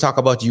when people talk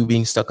about you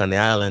being stuck on the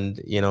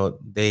island,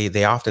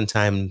 they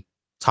oftentimes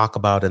talk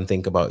about and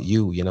think about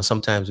you.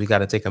 Sometimes we got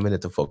to take a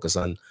minute to focus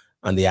on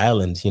the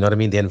island. You know what I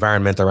mean? The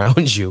environment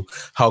around you,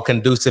 how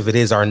conducive it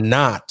is or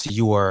not to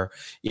your,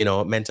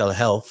 mental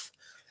health.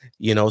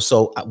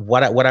 So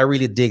what I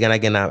really dig, and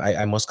again,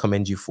 I must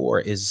commend you for,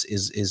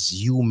 is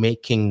you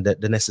making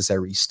the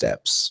necessary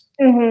steps,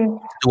 mhm.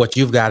 do what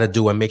you've got to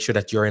do, and make sure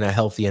that you're in a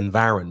healthy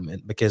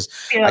environment. Because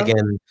Yeah.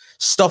 again,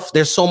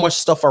 there's so much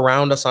stuff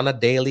around us on a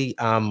daily,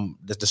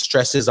 the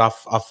stresses of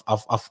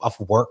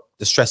work,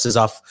 the stresses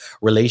of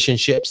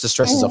relationships, the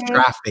stresses of Mhm,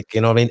 traffic,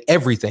 what I mean,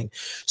 everything.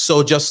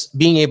 So just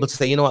being able to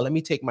say, you know what, let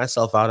me take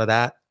myself out of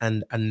that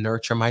and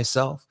nurture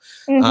myself.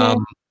 mhm,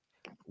 um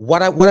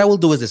what I will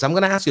do is this. I'm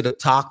going to ask you to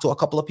talk to a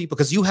couple of people,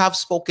 because you have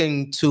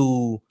spoken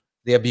to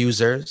the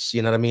abusers,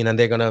 you know what I mean? And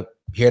they're going to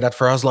hear that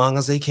for as long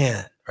as they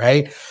can,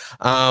 right?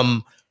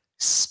 Um,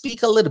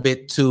 Speak a little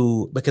bit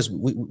to, because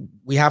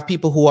we have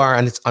people who are,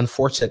 and it's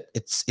unfortunate,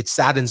 it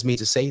saddens me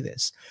to say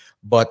this,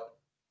 but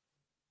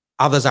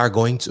others are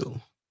going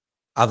to,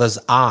 others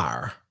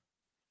are,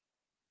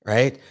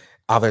 right?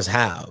 Others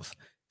have.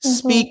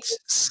 mhm.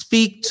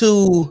 Speak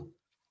to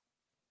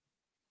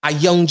a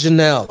young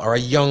Jheanell, or a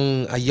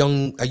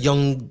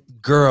young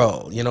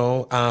girl,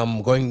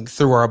 going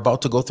through or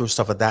about to go through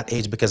stuff at that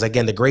age. Because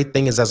again, the great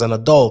thing is, as an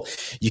adult,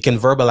 you can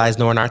verbalize,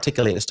 know, and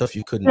articulate the stuff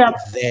you couldn't Yep.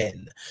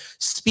 then.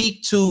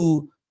 Speak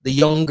to the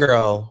young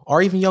girl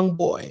or even young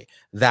boy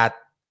that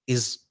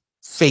is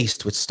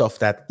faced with stuff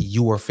that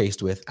you were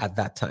faced with at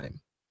that time.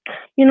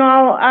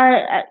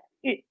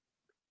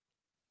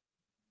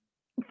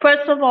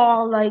 First of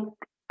all, like,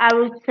 I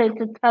would say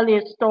to tell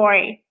your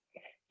story.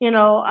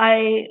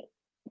 I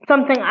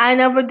something I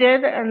never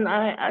did, and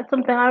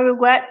something I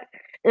regret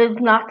is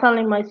not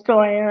telling my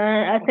story. And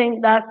I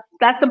think that's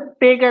the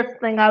biggest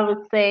thing I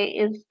would say,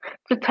 is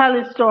to tell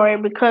a story,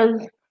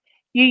 because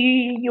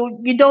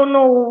you don't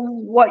know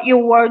what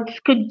your words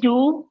could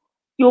do.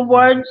 Your Mhm.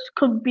 words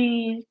could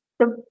be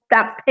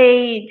that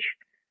page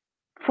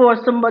for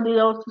somebody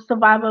else's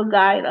survival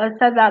guide. I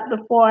said that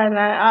before, and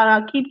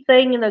I keep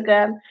saying it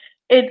again.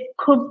 It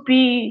could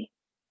be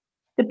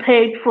the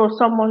page for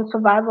someone's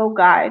survival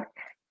guide.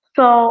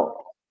 So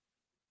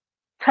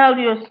tell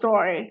your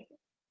story.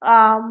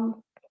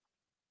 Um,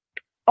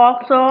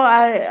 Also,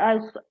 I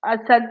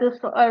said this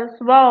as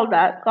well,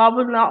 that God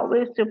will not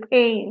waste your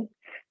pain.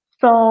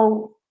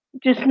 So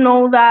just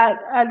know that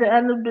at the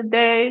end of the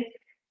day,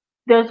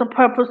 there's a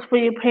purpose for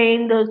your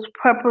pain. There's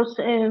purpose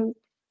in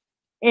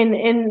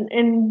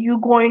you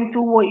going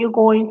through what you're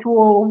going through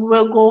or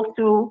will go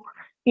through.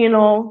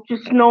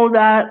 Just know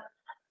that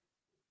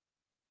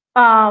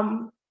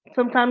um,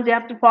 sometimes you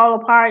have to fall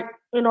apart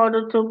in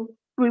order to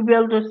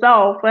rebuild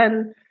yourself.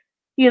 And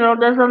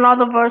there's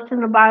another verse in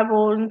the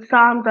Bible, in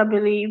Psalms, I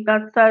believe,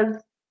 that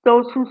says,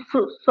 "Those who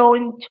sow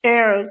in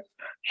tears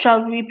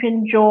shall reap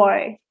in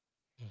joy."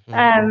 Mhm.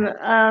 And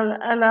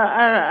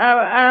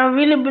I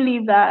really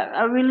believe that.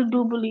 I really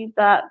do believe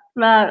that.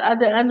 That at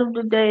the end of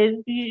the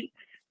day,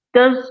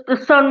 the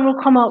sun will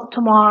come out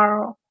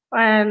tomorrow,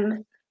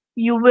 and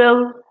you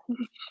will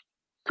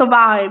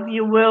survive.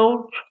 You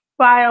will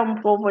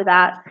triumph over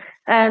that,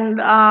 and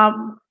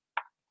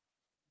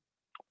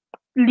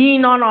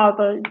lean on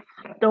others.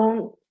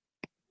 Don't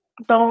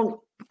don't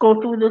go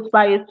through this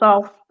by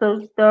yourself.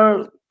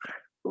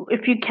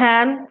 If you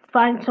can,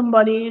 find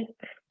somebody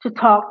to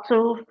talk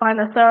to. Find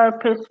a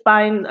therapist.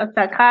 Find a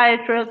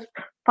psychiatrist.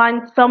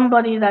 Find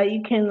somebody that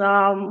you can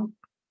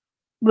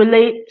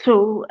relate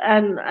to,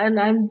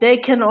 and they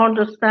can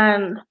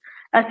understand.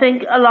 I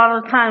think a lot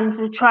of times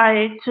we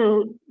try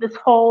to, this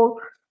whole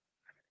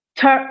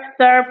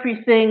therapy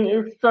thing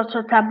is such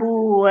a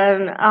taboo,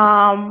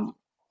 and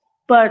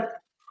but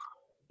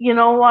you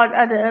know what?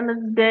 At the end of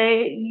the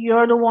day,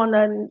 you're the one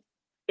that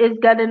is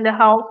getting the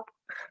help.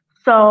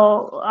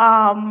 So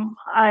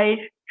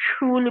I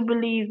truly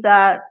believe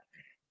that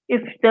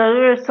if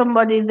there is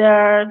somebody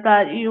there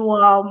that you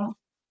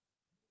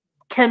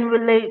can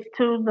relate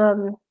to,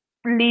 then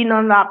lean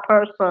on that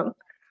person.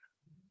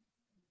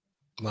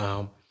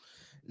 Wow.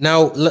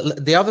 Now,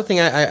 the other thing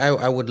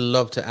I would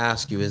love to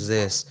ask you is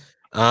this.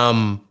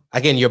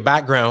 Again, your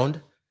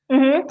background,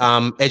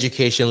 Mm-hmm.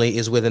 educationally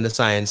is within the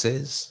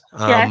sciences.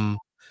 Yes.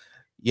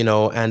 You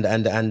know, and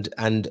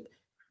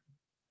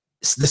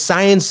the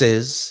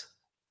sciences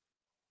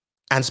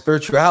and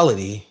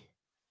spirituality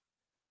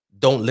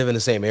don't live in the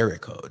same area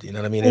code, you know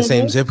what I mean? The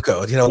same Mm-hmm. zip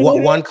code, you know,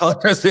 what one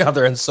color is the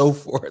other and so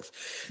forth.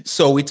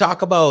 So we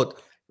talk about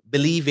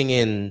believing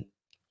in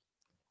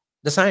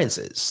the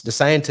sciences, the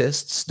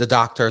scientists, the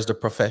doctors, the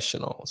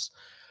professionals.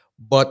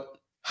 But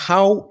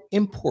how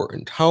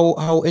important,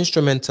 how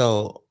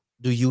instrumental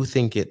do you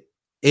think it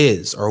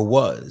is or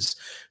was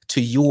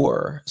to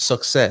your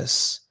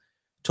success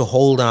to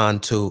hold on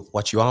to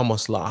what you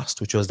almost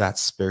lost, which was that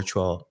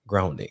spiritual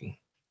grounding?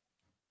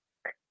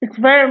 It's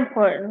very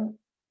important.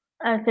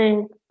 I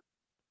think,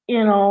 I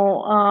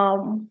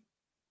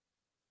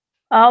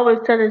always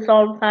say this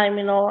all the time,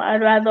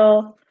 I'd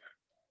rather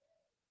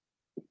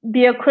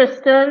be a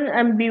Christian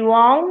and be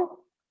wrong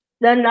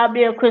than not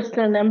be a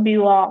Christian and be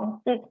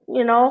wrong,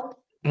 you know?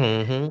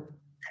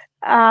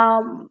 Mm-hmm.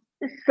 Um,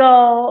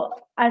 so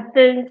I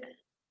think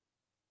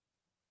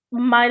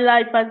my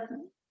life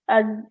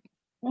as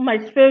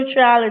my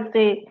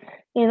spirituality,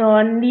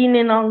 and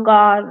leaning on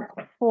God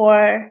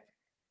for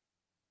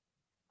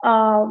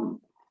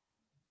um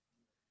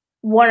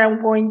what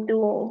I'm going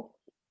through,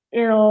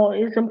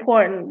 is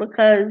important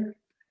because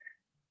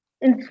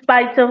in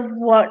spite of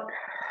what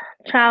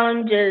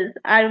challenges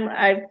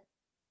I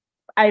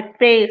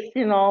face,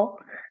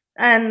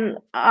 and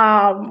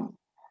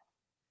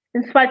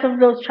in spite of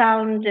those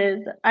challenges,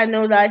 I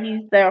know that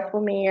He's there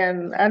for me,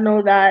 and I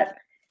know that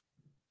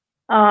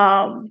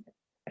um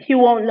He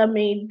won't let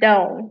me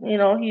down. He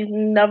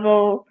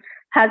never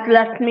has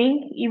left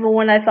me, even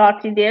when I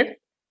thought He did.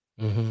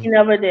 Mm-hmm. He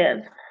never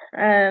did,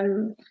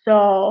 and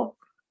so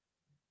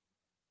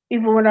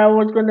even when I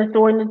was going to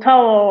throw in the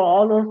towel,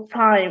 all those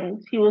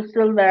times He was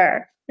still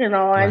there, and He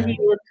Right.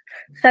 would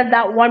send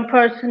that one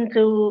person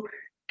to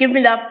give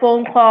me that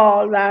phone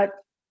call that,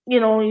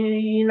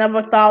 you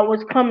never thought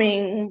was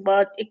coming,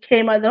 but it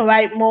came at the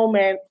right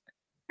moment,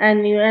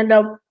 and you end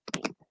up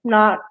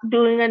not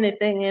doing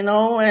anything, and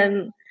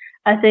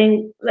I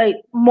think like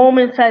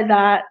moments like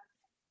that,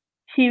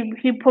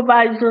 He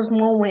provides those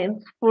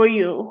moments for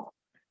you,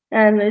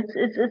 and it's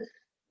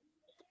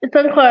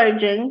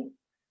encouraging.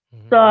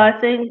 So Mm-hmm. I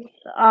think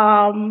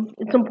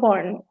it's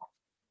important.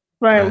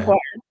 Very Right.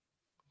 important.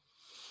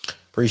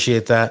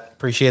 Appreciate that.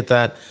 Appreciate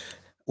that.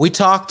 We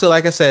talked to,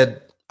 like I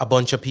said, a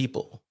bunch of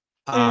people.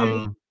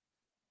 Mm-hmm.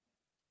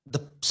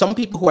 Some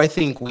people who I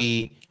think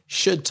we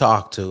should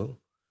talk to,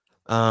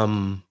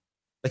 um,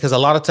 because a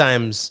lot of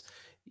times,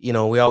 you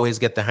know, we always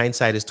get the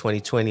hindsight is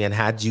 2020. And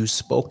had you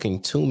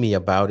spoken to me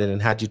about it, and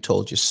had you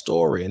told your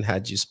story, and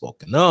had you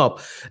spoken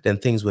up, then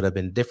things would have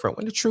been different.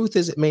 When the truth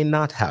is, it may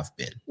not have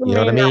been. It You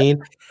know may what I not,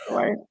 mean?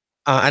 right?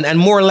 And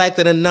more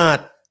likely than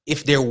not,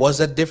 if there was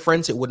a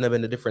difference, it wouldn't have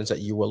been the difference that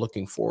you were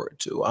looking forward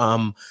to.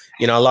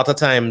 You know, a lot of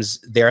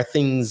times there are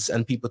things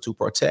and people to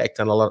protect,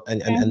 and a lot,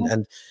 Mm-hmm.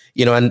 and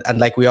you know, and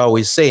like we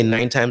always say,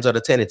 9 times out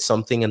of 10, it's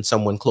something and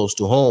someone close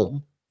to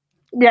home,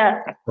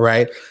 Yeah.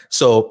 right?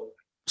 So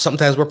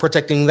sometimes we're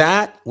protecting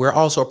that. We're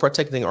also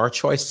protecting our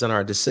choices and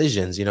our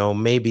decisions. You know,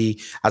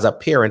 maybe as a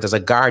parent, as a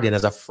guardian,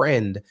 as a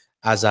friend,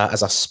 as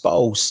a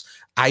spouse,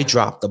 I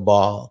dropped the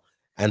ball.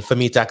 And for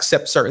me to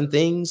accept certain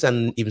things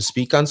and even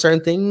speak on certain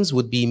things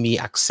would be me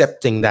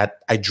accepting that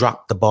I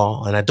dropped the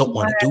ball and I don't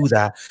want to do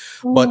that.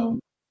 But Mm-hmm.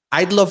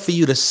 I'd love for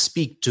you to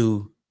speak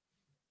to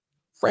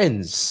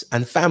friends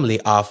and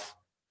family of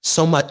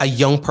a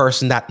young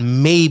person that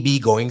may be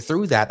going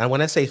through that. And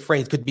when I say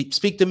friends, could be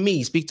speak to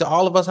me, speak to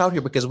all of us out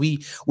here, because we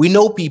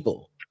know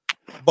people,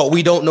 but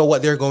we don't know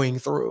what they're going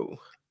through.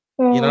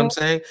 You know what Mm-hmm. I'm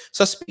saying?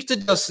 So speak to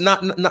just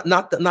not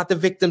the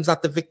victims,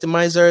 not the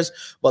victimizers,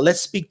 but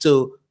let's speak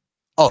to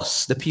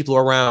us, the people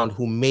around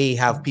who may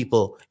have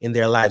people in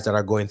their lives that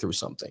are going through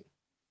something.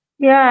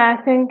 Yeah,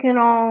 I think,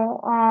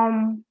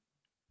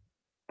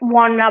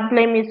 one, not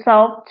blame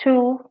yourself.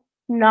 Two,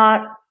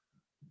 not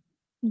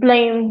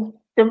blame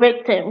the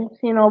victims,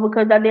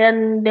 because at the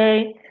end of the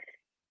day,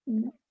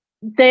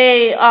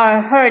 they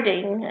are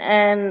hurting,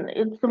 and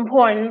it's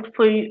important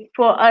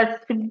for us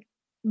to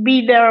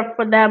be there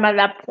for them at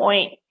that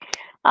point.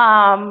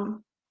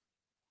 Um,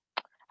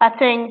 I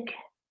think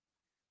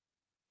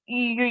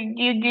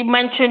you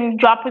mentioned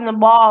dropping the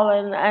ball,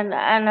 and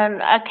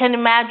I can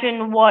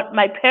imagine what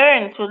my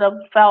parents would have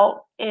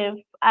felt if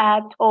I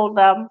had told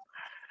them.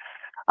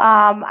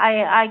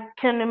 I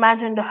can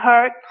imagine the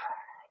hurt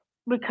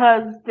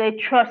because they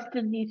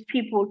trusted these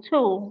people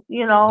too.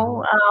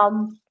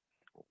 Mhm.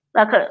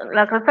 Like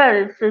I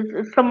said,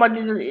 it's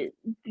somebody.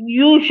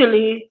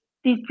 Usually,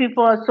 these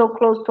people are so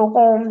close to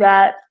home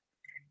that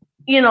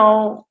you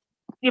know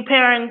your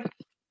parents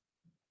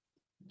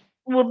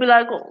would be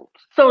like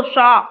so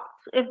shocked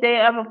if they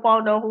ever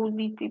found out who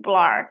these people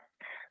are.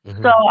 So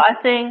Mhm. I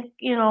think,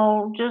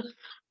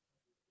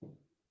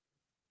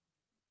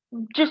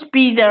 just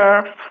be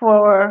there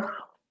for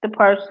the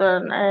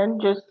person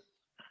and just,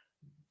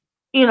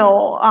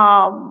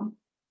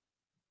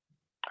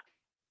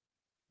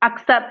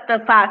 accept the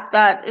fact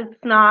that it's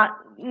not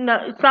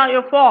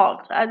your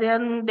fault. At the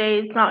end of the day,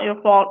 it's not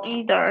your fault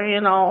either.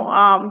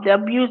 The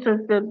abuse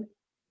is the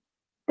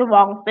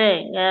wrong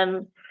thing,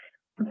 and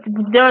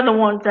they're the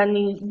ones that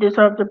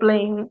deserve the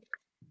blame.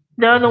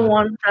 They're the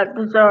ones that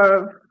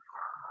deserve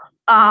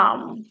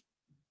um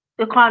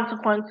the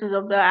consequences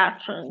of their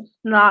actions,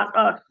 not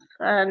us,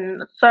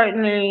 and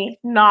certainly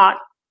not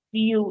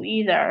you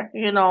either.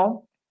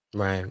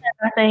 Right.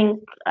 I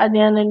think at the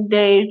end of the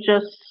day, it's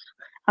just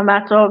a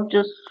matter of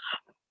just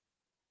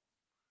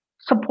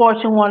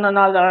supporting one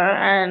another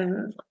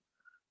and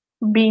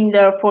being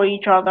there for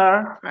each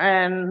other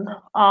and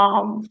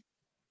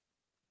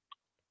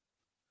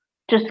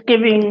just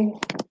giving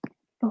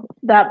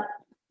that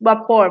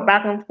rapport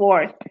back and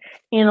forth,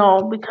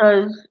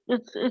 because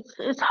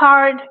it's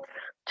hard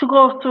to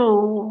go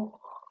through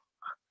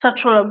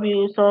sexual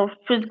abuse or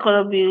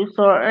physical abuse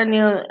or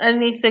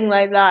anything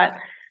like that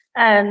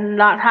and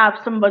not have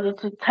somebody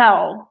to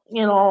tell,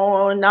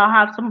 or not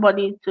have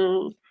somebody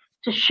to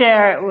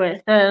share it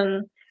with.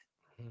 And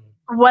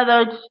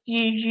whether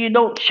you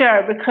don't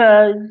share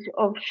because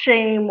of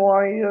shame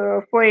or you're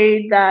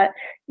afraid that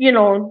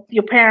your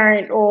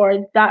parent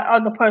or that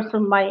other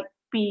person might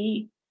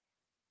be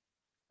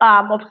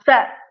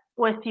upset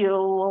with you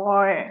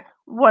or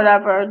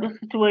whatever the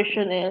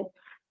situation is.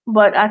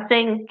 But I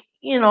think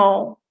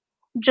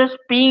just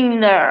being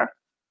there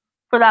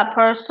for that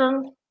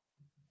person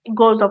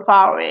goes a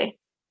far way.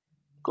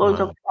 Goes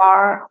a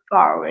Wow.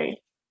 far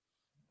way.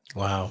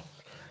 Wow.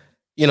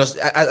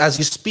 As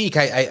you speak,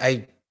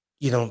 I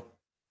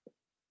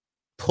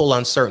pull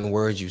on certain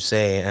words you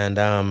say, and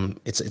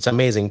it's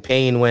amazing.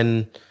 Pain,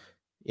 when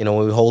when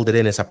we hold it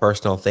in, it's a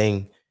personal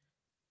thing.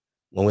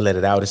 When we let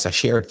it out, it's a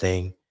shared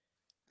thing.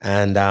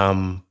 And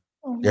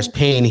there's Mhm.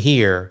 pain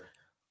here,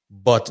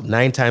 but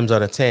 9 times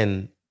out of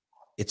 10,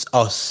 it's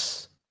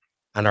us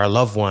and our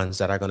loved ones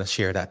that are going to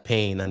share that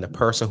pain. And the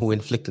person who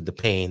inflicted the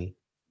pain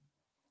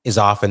is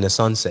off in the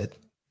sunset,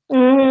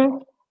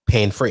 Mhm.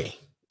 pain free.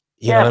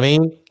 You know what I Yep.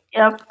 mean?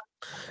 Yep.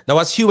 Now,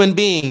 as human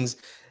beings,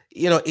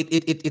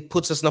 it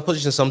puts us in a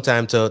position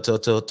sometimes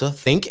to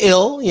think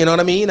ill, you know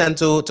what I mean? And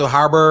to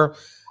harbor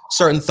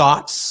certain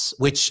thoughts,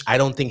 which I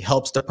don't think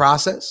helps the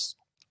process.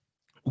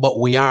 But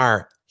we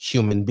are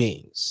human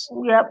beings.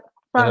 Yep.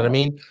 You know what I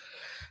mean?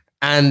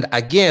 And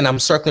again, I'm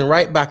circling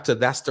right back to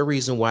that's the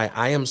reason why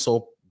I am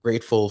so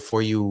grateful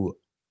for you.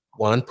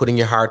 One, putting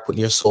your heart,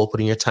 putting your soul,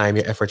 putting your time,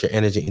 your effort, your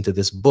energy into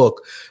this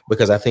book,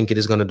 because I think it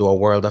is going to do a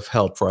world of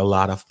help for a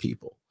lot of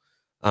people.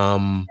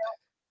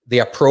 The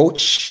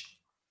approach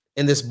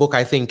in this book,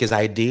 I think, is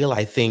ideal.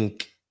 I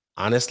think,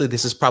 honestly,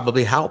 this is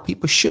probably how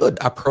people should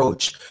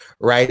approach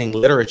writing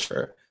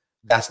literature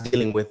that's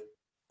dealing with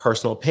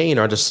personal pain,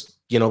 or just,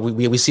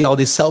 we see all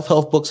these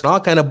self-help books and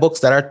all kind of books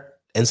that are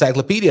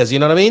encyclopedias, you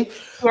know what I mean?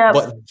 Yep.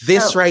 But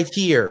this Yep. right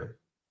here,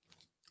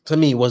 to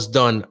me, was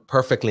done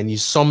perfectly, and you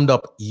summed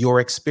up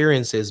your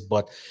experiences,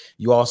 but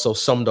you also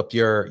summed up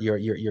your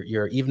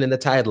even in the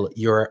title,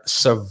 your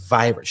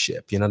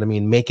survivorship, you know what I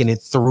mean, making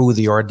it through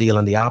the ordeal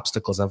and the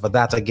obstacles. And for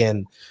that,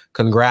 again,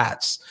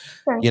 congrats.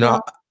 Thank you know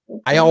you.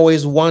 Thank I you.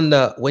 always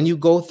wonder, when you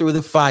go through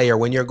the fire,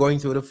 when you're going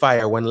through the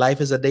fire, when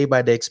life is a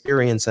day-by-day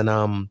experience,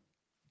 and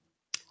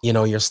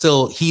you're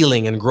still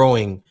healing and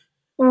growing,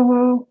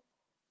 Mhm.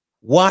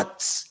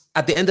 what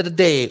at the end of the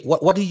day,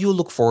 what do you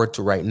look forward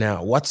to right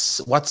now? I'm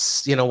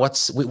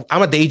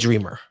a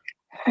daydreamer.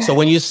 So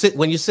when you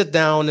sit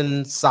down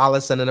in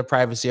solace and in the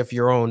privacy of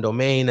your own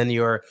domain and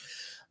you're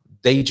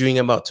daydreaming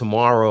about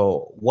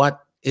tomorrow,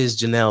 what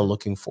is Jheanell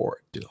looking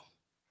forward to?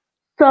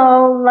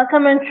 So, like I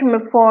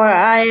mentioned before,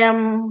 I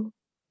am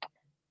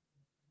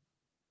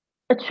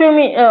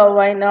extremely ill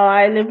right now.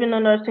 I live in a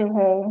nursing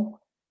home.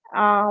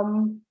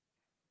 Um,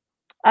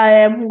 I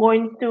am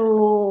going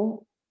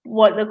through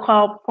what they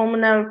call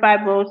pulmonary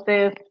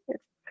fibrosis,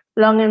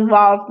 lung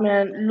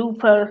involvement,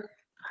 lupus,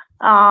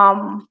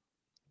 um,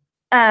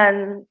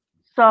 and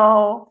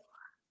so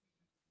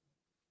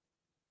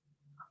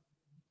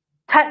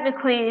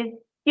technically,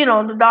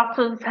 the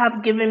doctors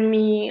have given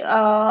me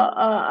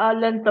a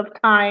length of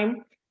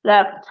time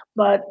left,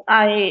 but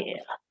I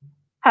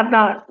have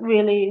not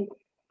really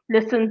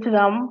listened to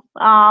them.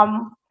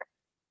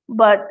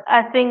 But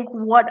I think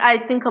what I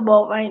think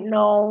about right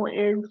now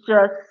is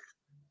just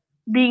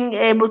being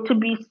able to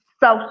be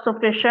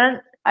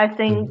self-sufficient. I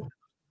think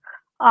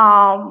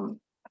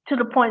to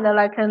the point that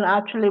I can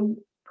actually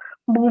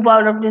move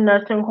out of the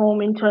nursing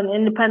home into an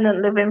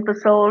independent living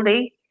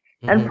facility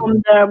and Mm-hmm.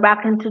 from there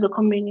back into the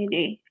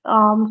community.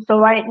 So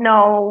right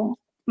now,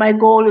 my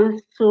goal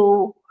is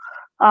to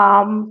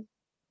um,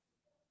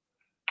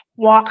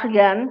 walk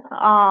again.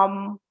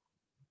 And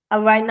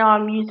right now,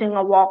 I'm using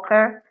a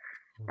walker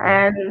Mm-hmm.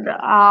 and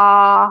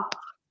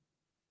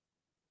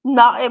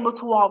not able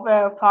to walk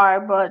very far,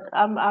 but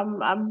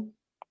I'm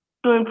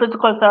doing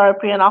physical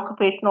therapy and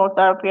occupational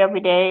therapy every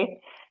day.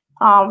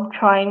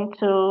 Trying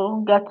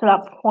to get to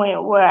that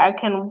point where I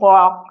can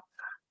walk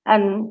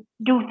and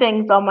do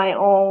things on my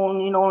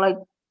own, like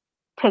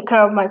take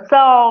care of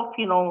myself,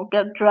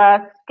 get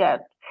dressed,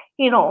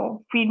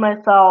 feed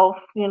myself,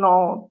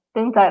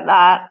 things like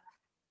that.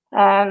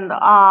 And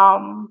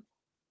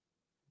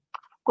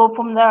go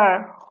from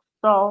there.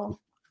 So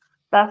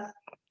that's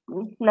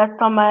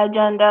next on my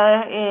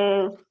agenda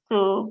is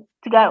to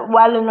get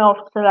well enough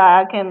so that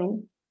I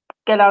can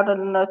get out of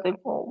the nursing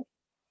home.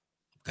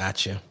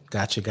 Gotcha.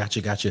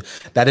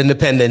 That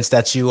independence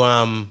that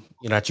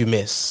that you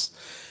miss.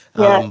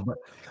 Yeah.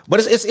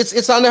 But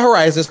it's on the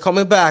horizon. It's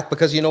coming back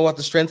because you know what,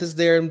 the strength is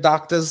there, and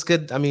doctors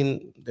could. I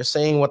mean, they're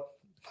saying what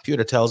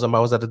computer tells them. I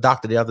was at the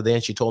doctor the other day,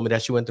 and she told me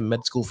that she went to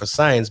med school for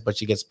science, but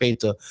she gets paid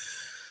to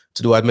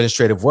do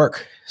administrative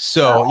work.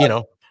 So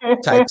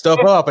type stuff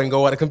up and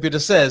go what the computer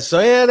says. So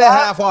yeah, they're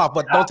half off,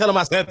 but don't tell them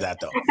I said that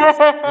though.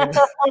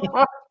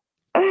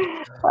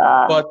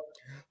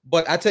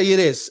 But I tell you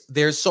this,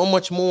 there's so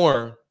much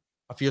more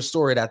of your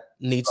story that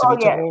needs to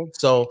be told.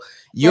 So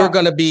you're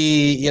gonna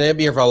be,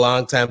 be here for a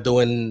long time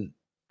doing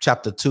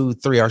chapter 2,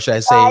 3, or should I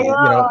say,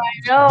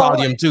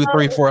 volume 2,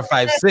 3, 4,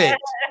 5, 6.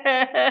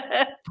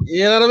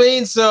 You know what I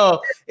mean?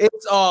 So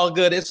it's all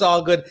good. It's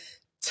all good.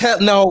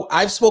 No,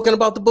 I've spoken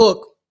about the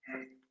book.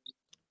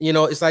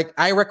 It's like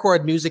I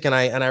record music and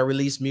I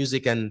release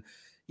music, and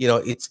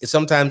it's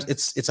sometimes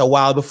it's a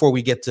while before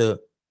we get to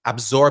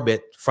absorb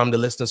it from the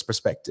listener's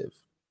perspective.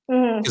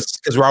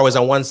 Because we're always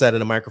on one side of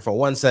the microphone,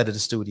 one side of the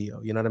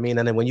studio, you know what I mean?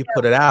 And then when you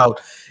put it out,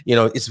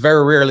 it's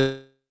very rarely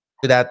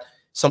that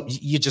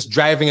you're just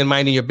driving and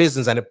minding your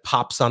business and it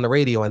pops on the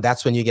radio, and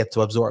that's when you get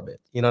to absorb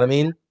it. You know what I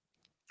mean?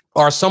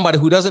 Or somebody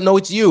who doesn't know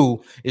it's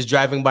you is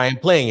driving by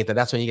and playing it, and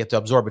that's when you get to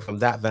absorb it from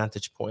that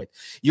vantage point.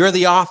 You're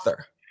the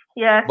author.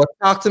 Yeah. But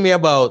talk to me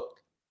about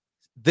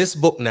this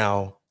book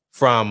now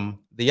from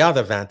the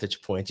other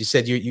vantage point. You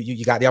said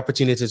you got the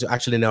opportunity to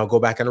actually now go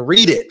back and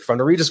read it from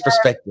the reader's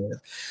perspective.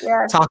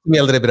 Yeah. Talk to me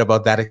a little bit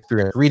about that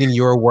experience, reading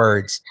your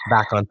words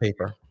back on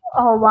paper.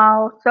 Oh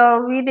wow! So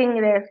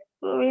reading this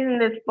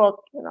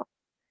book,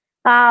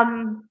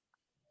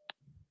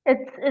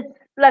 it's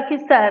like you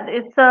said,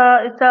 it's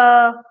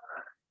a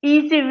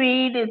easy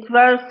read. It's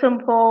very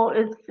simple.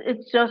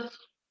 It's just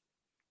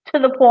to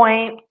the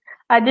point.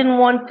 I didn't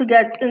want to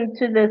get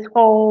into this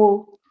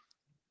whole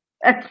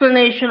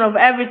explanation of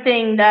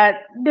everything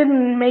that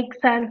didn't make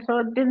sense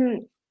or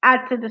didn't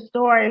add to the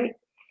story.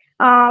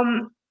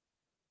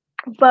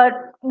 But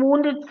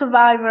Wounded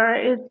Survivor,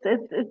 it's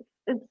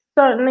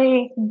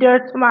certainly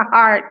dear to my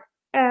heart,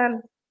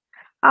 and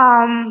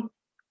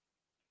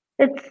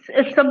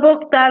it's a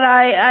book that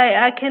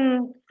I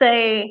can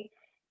say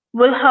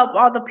will help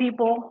other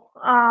people,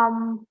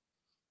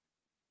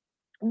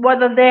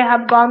 whether they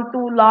have gone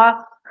through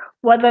loss,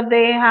 whether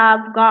they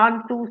have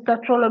gone through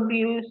sexual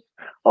abuse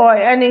or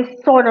any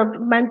sort of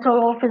mental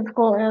or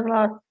physical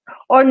illness,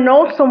 or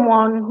know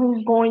someone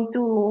who's going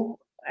through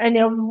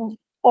any of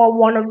or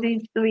one of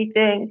these three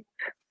things.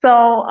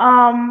 So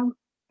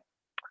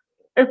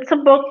it's a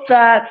book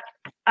that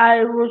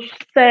I would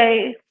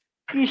say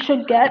you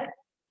should get.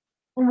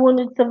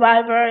 Wounded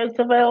Survivor. It's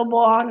available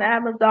on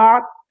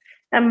Amazon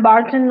and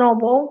Barnes and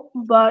Noble,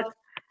 but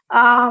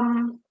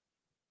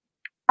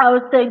I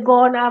would say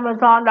go on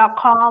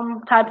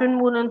Amazon.com, type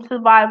in Wounded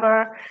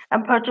Survivor,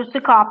 and purchase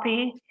a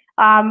copy.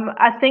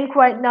 I think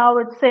right now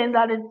it's saying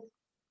that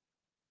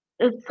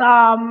it's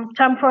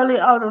temporarily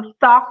out of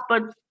stock,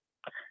 but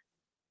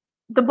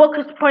the book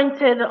is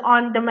printed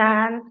on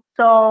demand,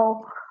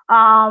 so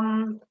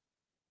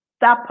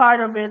that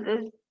part of it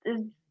is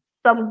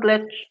some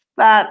glitch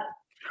that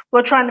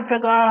we're trying to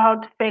figure out how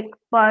to fix.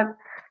 But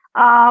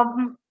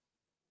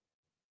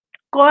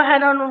go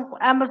ahead on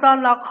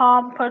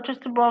Amazon.com, purchase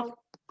the book,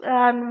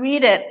 and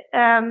read it,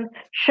 and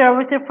share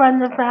with your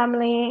friends and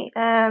family.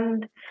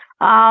 And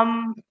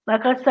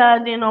like I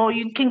said,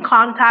 you can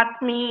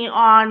contact me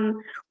on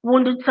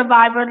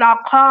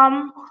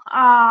woundedsurvivor.com,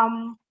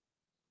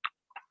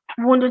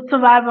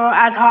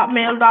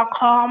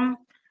 woundedsurvivor@hotmail.com,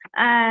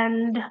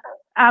 and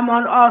I'm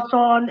also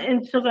on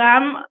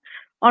Instagram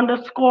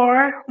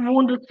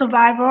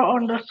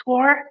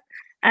 _woundedsurvivor_,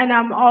 and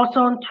I'm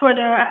also on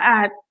Twitter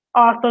at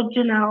author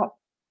Jheanell.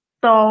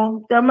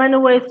 So there are many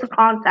ways to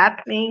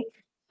contact me.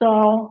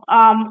 So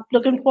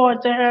looking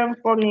forward to hearing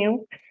from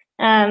you,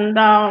 and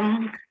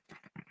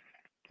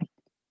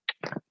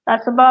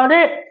that's about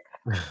it.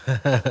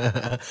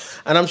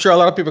 And I'm sure a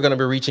lot of people are going to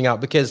be reaching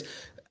out because,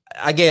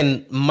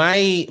 again,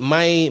 my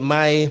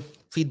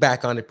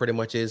feedback on it pretty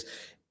much is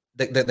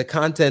the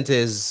content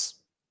is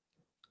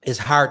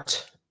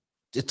heart.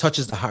 It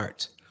touches the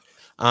heart.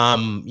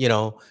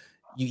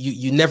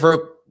 You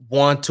never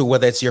want to,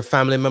 whether it's your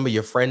family member,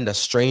 your friend, a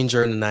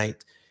stranger in the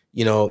night,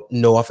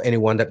 know of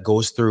anyone that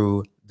goes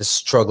through the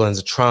struggle and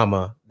the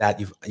trauma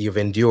that you've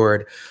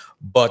endured,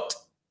 but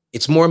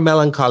it's more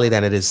melancholy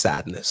than it is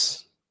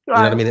sadness. You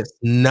know what I mean? It's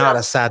not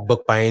a sad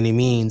book by any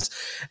means.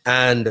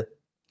 And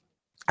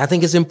I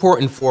think it's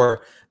important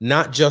for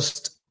not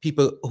just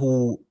people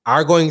who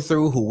are going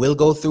through, who will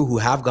go through, who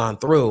have gone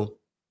through,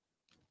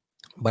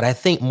 but I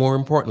think more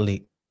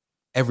importantly,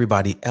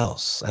 everybody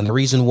else. And the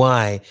reason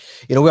why,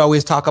 we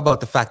always talk about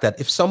the fact that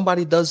if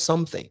somebody does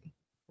something,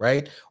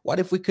 right? What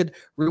if we could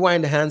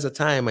rewind the hands of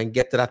time and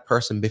get to that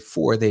person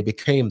before they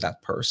became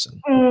that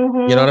person?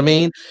 You know what I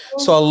mean?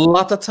 So a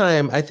lot of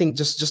time, I think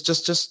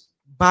just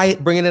buy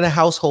it, bring it in a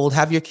household,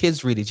 have your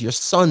kids read it, your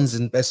sons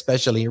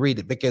especially read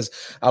it, because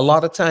a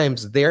lot of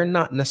times they're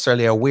not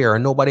necessarily aware, or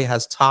nobody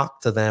has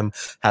talked to them,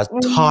 has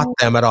taught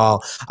them at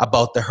all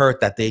about the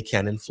hurt that they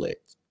can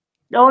inflict.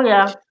 Oh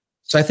yeah.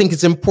 So I think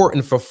it's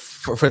important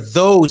for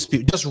those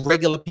people, just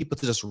regular people,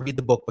 to just read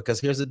the book, because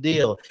here's the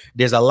deal.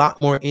 There's a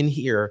lot more in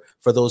here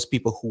for those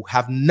people who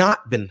have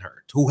not been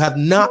hurt, who have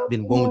not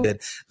been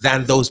wounded,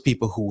 than those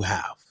people who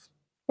have.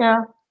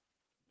 Yeah.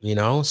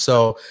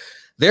 So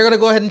they're going to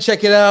go ahead and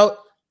check it out.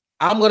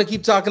 I'm going to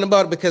keep talking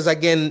about it because,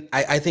 again,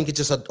 I think it's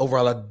just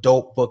overall a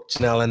dope book,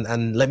 Jheanell.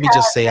 And let me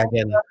just say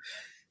again,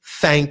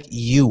 thank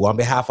you on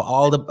behalf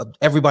of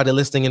everybody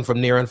listening in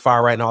from near and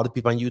far right now, all the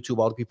people on YouTube,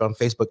 all the people on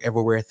Facebook,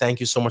 everywhere. Thank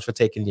you so much for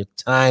taking your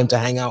time to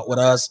hang out with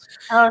us.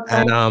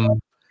 And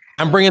I'm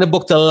bringing the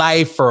book to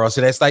life for us.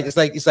 And it's like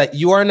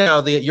you are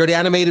now you're the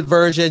animated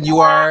version.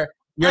 You're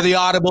the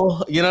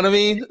Audible. You know what I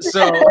mean?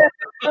 So,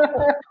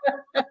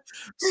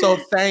 so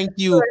thank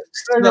you.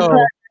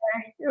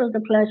 It was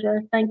a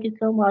pleasure. Thank you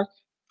so much.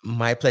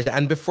 My pleasure.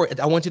 And before,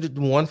 I want you to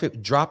do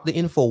drop the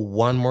info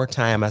one more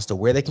time as to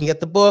where they can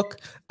get the book,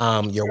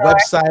 your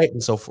website,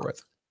 and so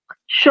forth.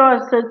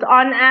 Sure. So it's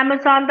on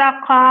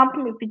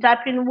Amazon.com. If you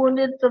type in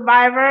Wounded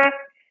Survivor,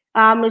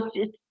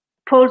 it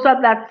pulls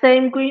up that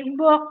same green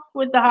book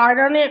with the heart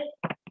on it.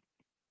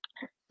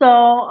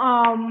 So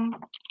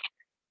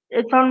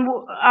it's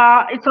on.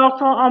 It's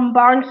also on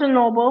Barnes and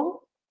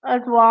Noble as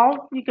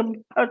well. You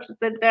can purchase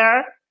it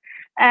there.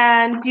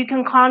 And you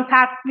can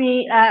contact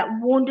me at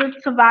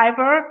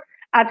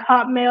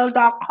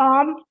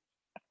woundedsurvivor@hotmail.com.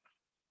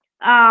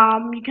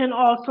 You can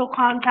also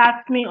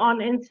contact me on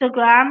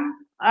Instagram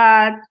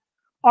at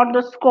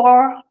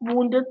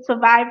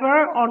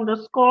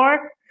 _woundedsurvivor_,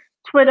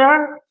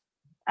 Twitter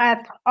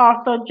at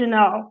author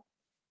Jheanell.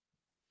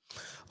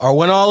 Or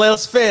when all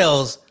else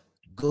fails,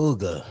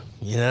 Google.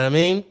 You know what I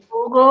mean?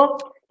 Google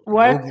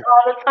works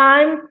all the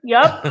time.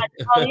 Yep, I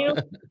tell you.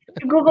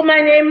 You Google my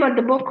name, but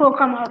the book will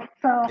come up.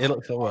 So it'll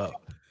come up.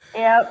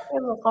 Yep,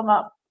 it will come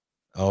up.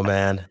 Oh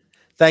man,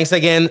 thanks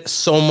again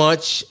so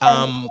much.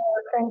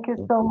 Thank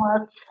you so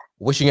much.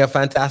 Wishing you a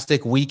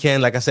fantastic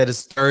weekend. Like I said,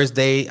 it's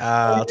Thursday.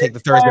 I'll take the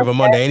Thursday over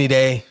Monday any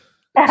day.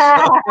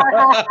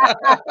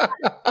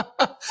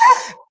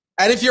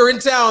 And if you're in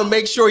town,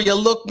 make sure you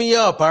look me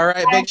up. All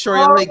right, make sure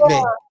you link me.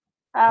 All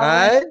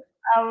right.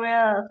 I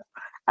will.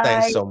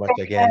 Thanks so much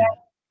again.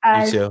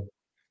 You too.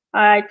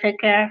 All right, take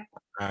care.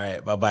 All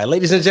right, bye-bye.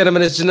 Ladies and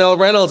gentlemen, it's Jheanell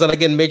Reynolds. And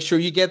again, make sure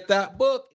you get that book.